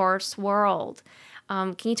Clotheshorse World.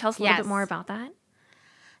 Can you tell us a little bit more about that?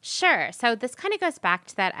 Sure. So this kind of goes back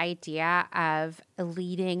to that idea of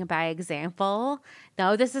leading by example.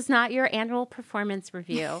 No, this is not your annual performance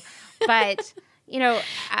review, but,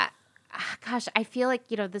 gosh, I feel like,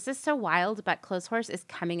 this is so wild, but Clotheshorse is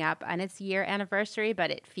coming up on its year anniversary, but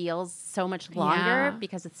it feels so much longer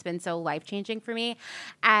because it's been so life-changing for me.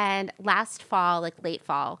 And last fall, like late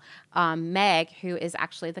fall, Meg, who is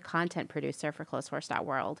actually the content producer for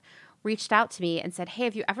Clotheshorse.world, reached out to me and said, hey,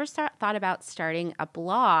 have you ever thought about starting a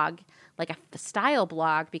blog, like a style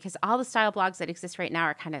blog? Because all the style blogs that exist right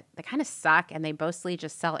now they kind of suck, and they mostly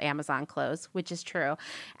just sell Amazon clothes, which is true.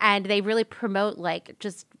 And they really promote like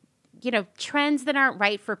just trends that aren't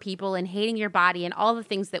right for people and hating your body and all the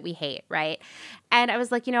things that we hate, right? And I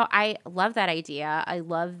was like, I love that idea. I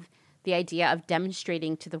love the idea of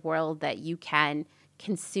demonstrating to the world that you can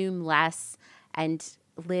consume less and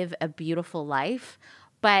live a beautiful life.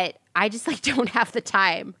 But I just don't have the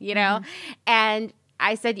time, Mm-hmm. And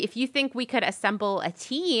I said, if you think we could assemble a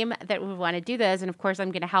team that would want to do this, and of course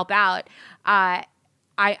I'm going to help out,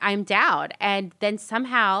 I'm down. And then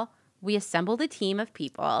somehow we assembled a team of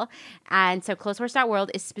people. And so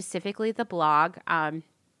Clotheshorse.world is specifically the blog.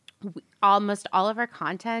 Almost all of our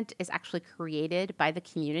content is actually created by the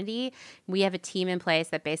community. We have a team in place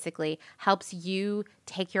that basically helps you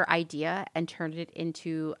take your idea and turn it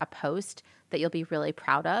into a post that you'll be really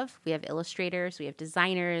proud of. We have illustrators, we have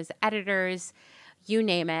designers, editors, you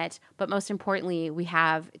name it. But most importantly, we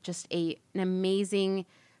have just an amazing,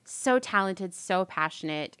 so talented, so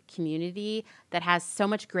passionate community that has so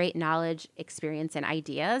much great knowledge, experience, and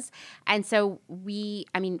ideas. And so we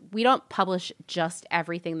don't publish just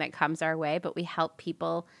everything that comes our way, but we help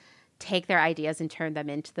people take their ideas and turn them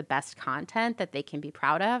into the best content that they can be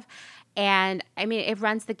proud of. And it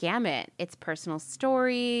runs the gamut. It's personal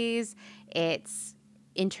stories, it's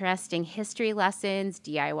interesting history lessons,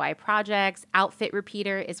 DIY projects. Outfit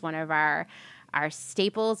Repeater is one of our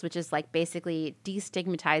staples, which is like basically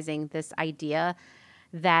destigmatizing this idea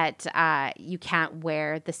that you can't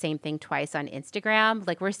wear the same thing twice on Instagram.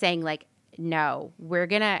 Like we're saying no, we're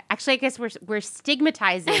going to actually, I guess we're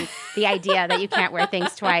stigmatizing the idea that you can't wear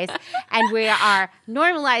things twice. And we are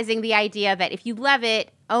normalizing the idea that if you love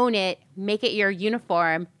it, own it, make it your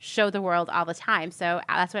uniform, show the world all the time. So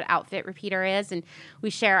that's what Outfit Repeater is. And we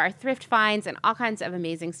share our thrift finds and all kinds of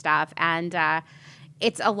amazing stuff. And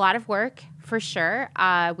it's a lot of work for sure.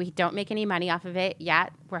 We don't make any money off of it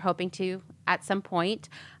yet. We're hoping to at some point,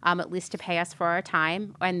 at least to pay us for our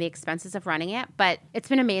time and the expenses of running it. But it's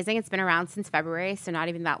been amazing. It's been around since February, so not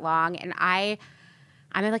even that long. And I'm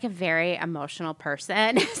like a very emotional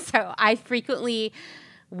person. So I frequently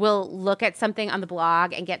will look at something on the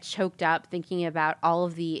blog and get choked up thinking about all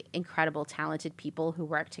of the incredible, talented people who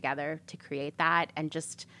work together to create that. And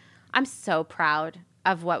just, I'm so proud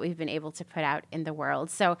of what we've been able to put out in the world.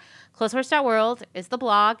 So closehorse.world is the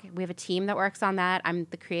blog. We have a team that works on that. I'm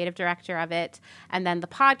the creative director of it. And then the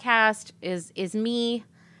podcast is me.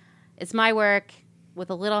 It's my work with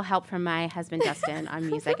a little help from my husband, Justin, on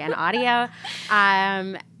music and audio.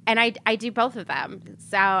 And I do both of them.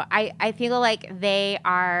 So I feel like they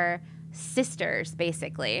are sisters,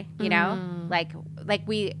 basically, you know, like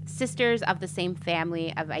we sisters of the same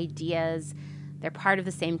family of ideas. They're part of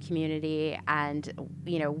the same community. And,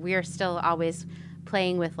 you know, we're still always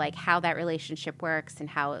playing with like how that relationship works and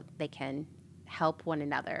how they can help one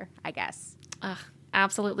another, I guess. Ugh,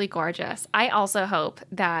 absolutely gorgeous. I also hope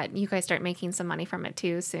that you guys start making some money from it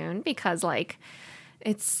too soon, because like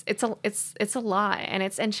it's a lot, and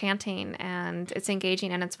it's enchanting, and it's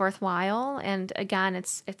engaging, and it's worthwhile. And again,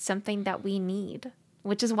 it's something that we need,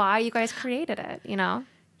 which is why you guys created it, you know?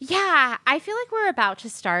 Yeah, I feel like we're about to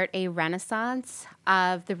start a renaissance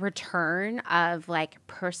of the return of like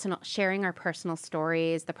sharing our personal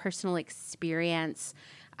stories, the personal experience,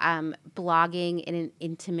 blogging in an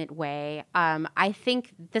intimate way. I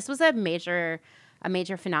think this was a major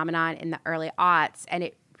phenomenon in the early aughts, and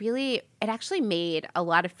it actually made a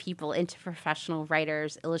lot of people into professional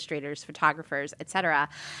writers, illustrators, photographers, etc.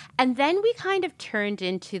 And then we kind of turned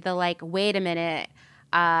into the like, wait a minute,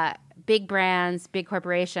 big brands, big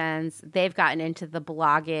corporations, they've gotten into the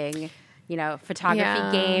blogging, you know,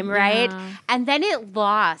 photography game, right? Yeah. And then it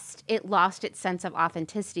lost its sense of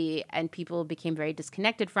authenticity, and people became very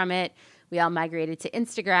disconnected from it. We all migrated to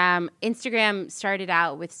Instagram. Instagram started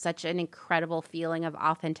out with such an incredible feeling of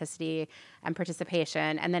authenticity and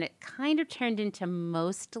participation, and then it kind of turned into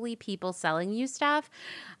mostly people selling you stuff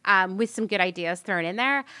with some good ideas thrown in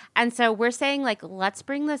there. And so we're saying, like, let's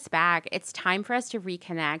bring this back. It's time for us to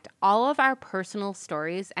reconnect. All of our personal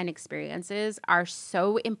stories and experiences are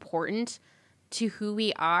so important to who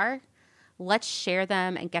we are. Let's share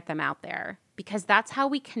them and get them out there, because that's how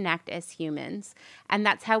we connect as humans, and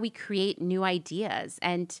that's how we create new ideas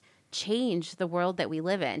and change the world that we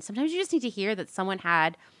live in. Sometimes you just need to hear that someone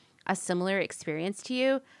had a similar experience to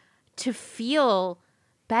you to feel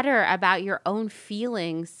better about your own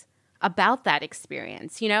feelings about that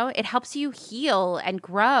experience. You know, it helps you heal and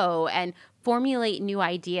grow and formulate new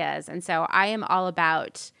ideas. And so I am all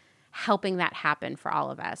about helping that happen for all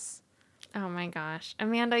of us. Oh my gosh.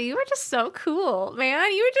 Amanda, you were just so cool,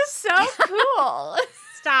 man. You were just so cool.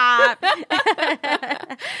 Stop.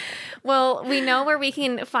 Well, we know where we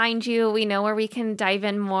can find you. We know where we can dive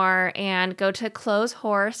in more, and go to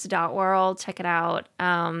closehorse.world. Check it out.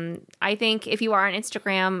 I think if you are on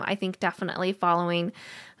Instagram, I think definitely following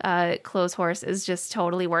Clotheshorse is just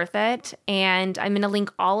totally worth it. And I'm going to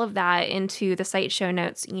link all of that into the site show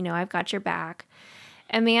notes. You know, I've got your back.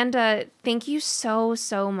 Amanda, thank you so,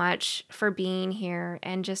 so much for being here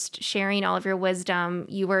and just sharing all of your wisdom.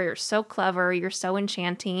 You were so clever. You're so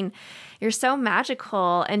enchanting. You're so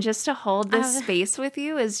magical. And just to hold this space with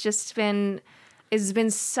you has been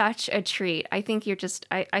such a treat. I think you're just,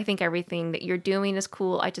 I think everything that you're doing is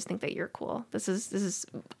cool. I just think that you're cool. This is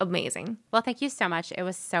amazing. Well, thank you so much. It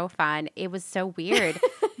was so fun. It was so weird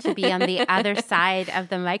to be on the other side of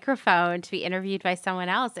the microphone, to be interviewed by someone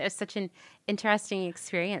else. It was such an interesting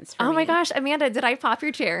experience for me. Oh my gosh, Amanda, did I pop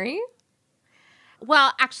your cherry?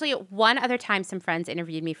 Well, actually, one other time some friends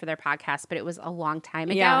interviewed me for their podcast, but it was a long time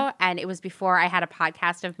ago, Yeah. and it was before I had a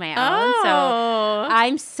podcast of my own. So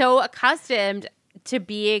I'm so accustomed to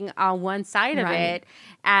being on one side of it,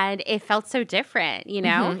 and it felt so different, you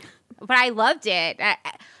know? Mm-hmm. But I loved it.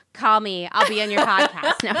 Call me. I'll be on your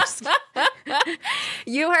podcast. No, just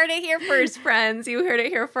You heard it here first, friends. You heard it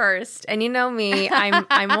here first. And you know me,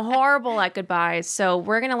 I'm horrible at goodbyes. So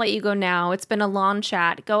we're going to let you go now. It's been a long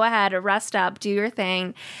chat. Go ahead, rest up, do your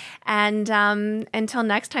thing. And until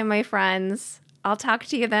next time, my friends, I'll talk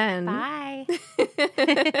to you then. Bye.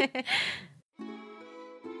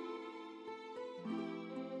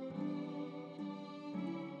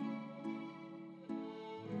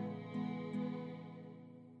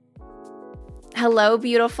 Hello,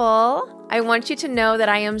 beautiful. I want you to know that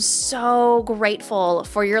I am so grateful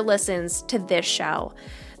for your listens to this show.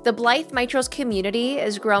 The Blythe Mitros community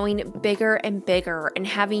is growing bigger and bigger, and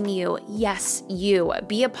having you, yes, you,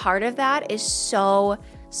 be a part of that is so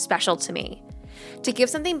special to me. To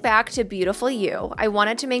give something back to beautiful you, I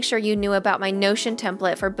wanted to make sure you knew about my Notion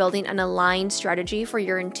template for building an aligned strategy for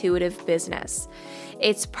your intuitive business.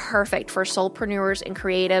 It's perfect for soulpreneurs and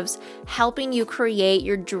creatives, helping you create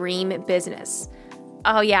your dream business.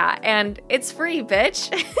 Oh yeah, and it's free, bitch.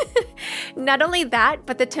 Not only that,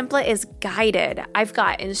 but the template is guided. I've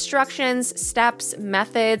got instructions, steps,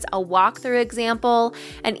 methods, a walkthrough example,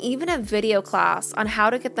 and even a video class on how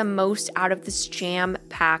to get the most out of this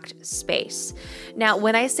jam-packed space. Now,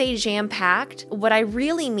 when I say jam-packed, what I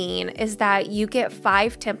really mean is that you get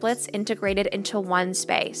 5 templates integrated into one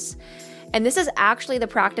space. And this is actually the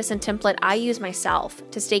practice and template I use myself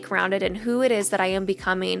to stay grounded in who it is that I am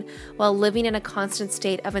becoming while living in a constant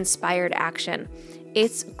state of inspired action.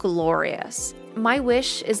 It's glorious. My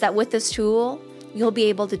wish is that with this tool, you'll be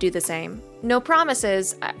able to do the same. No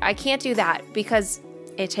promises, I can't do that because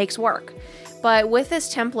it takes work. But with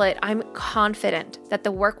this template, I'm confident that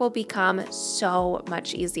the work will become so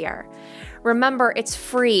much easier. Remember, it's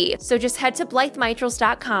free, so just head to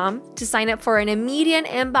blythemitrills.com to sign up for an immediate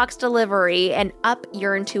inbox delivery and up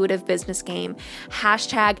your intuitive business game.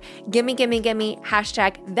 #gimme, gimme, gimme,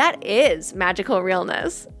 #that is magical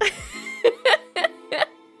realness.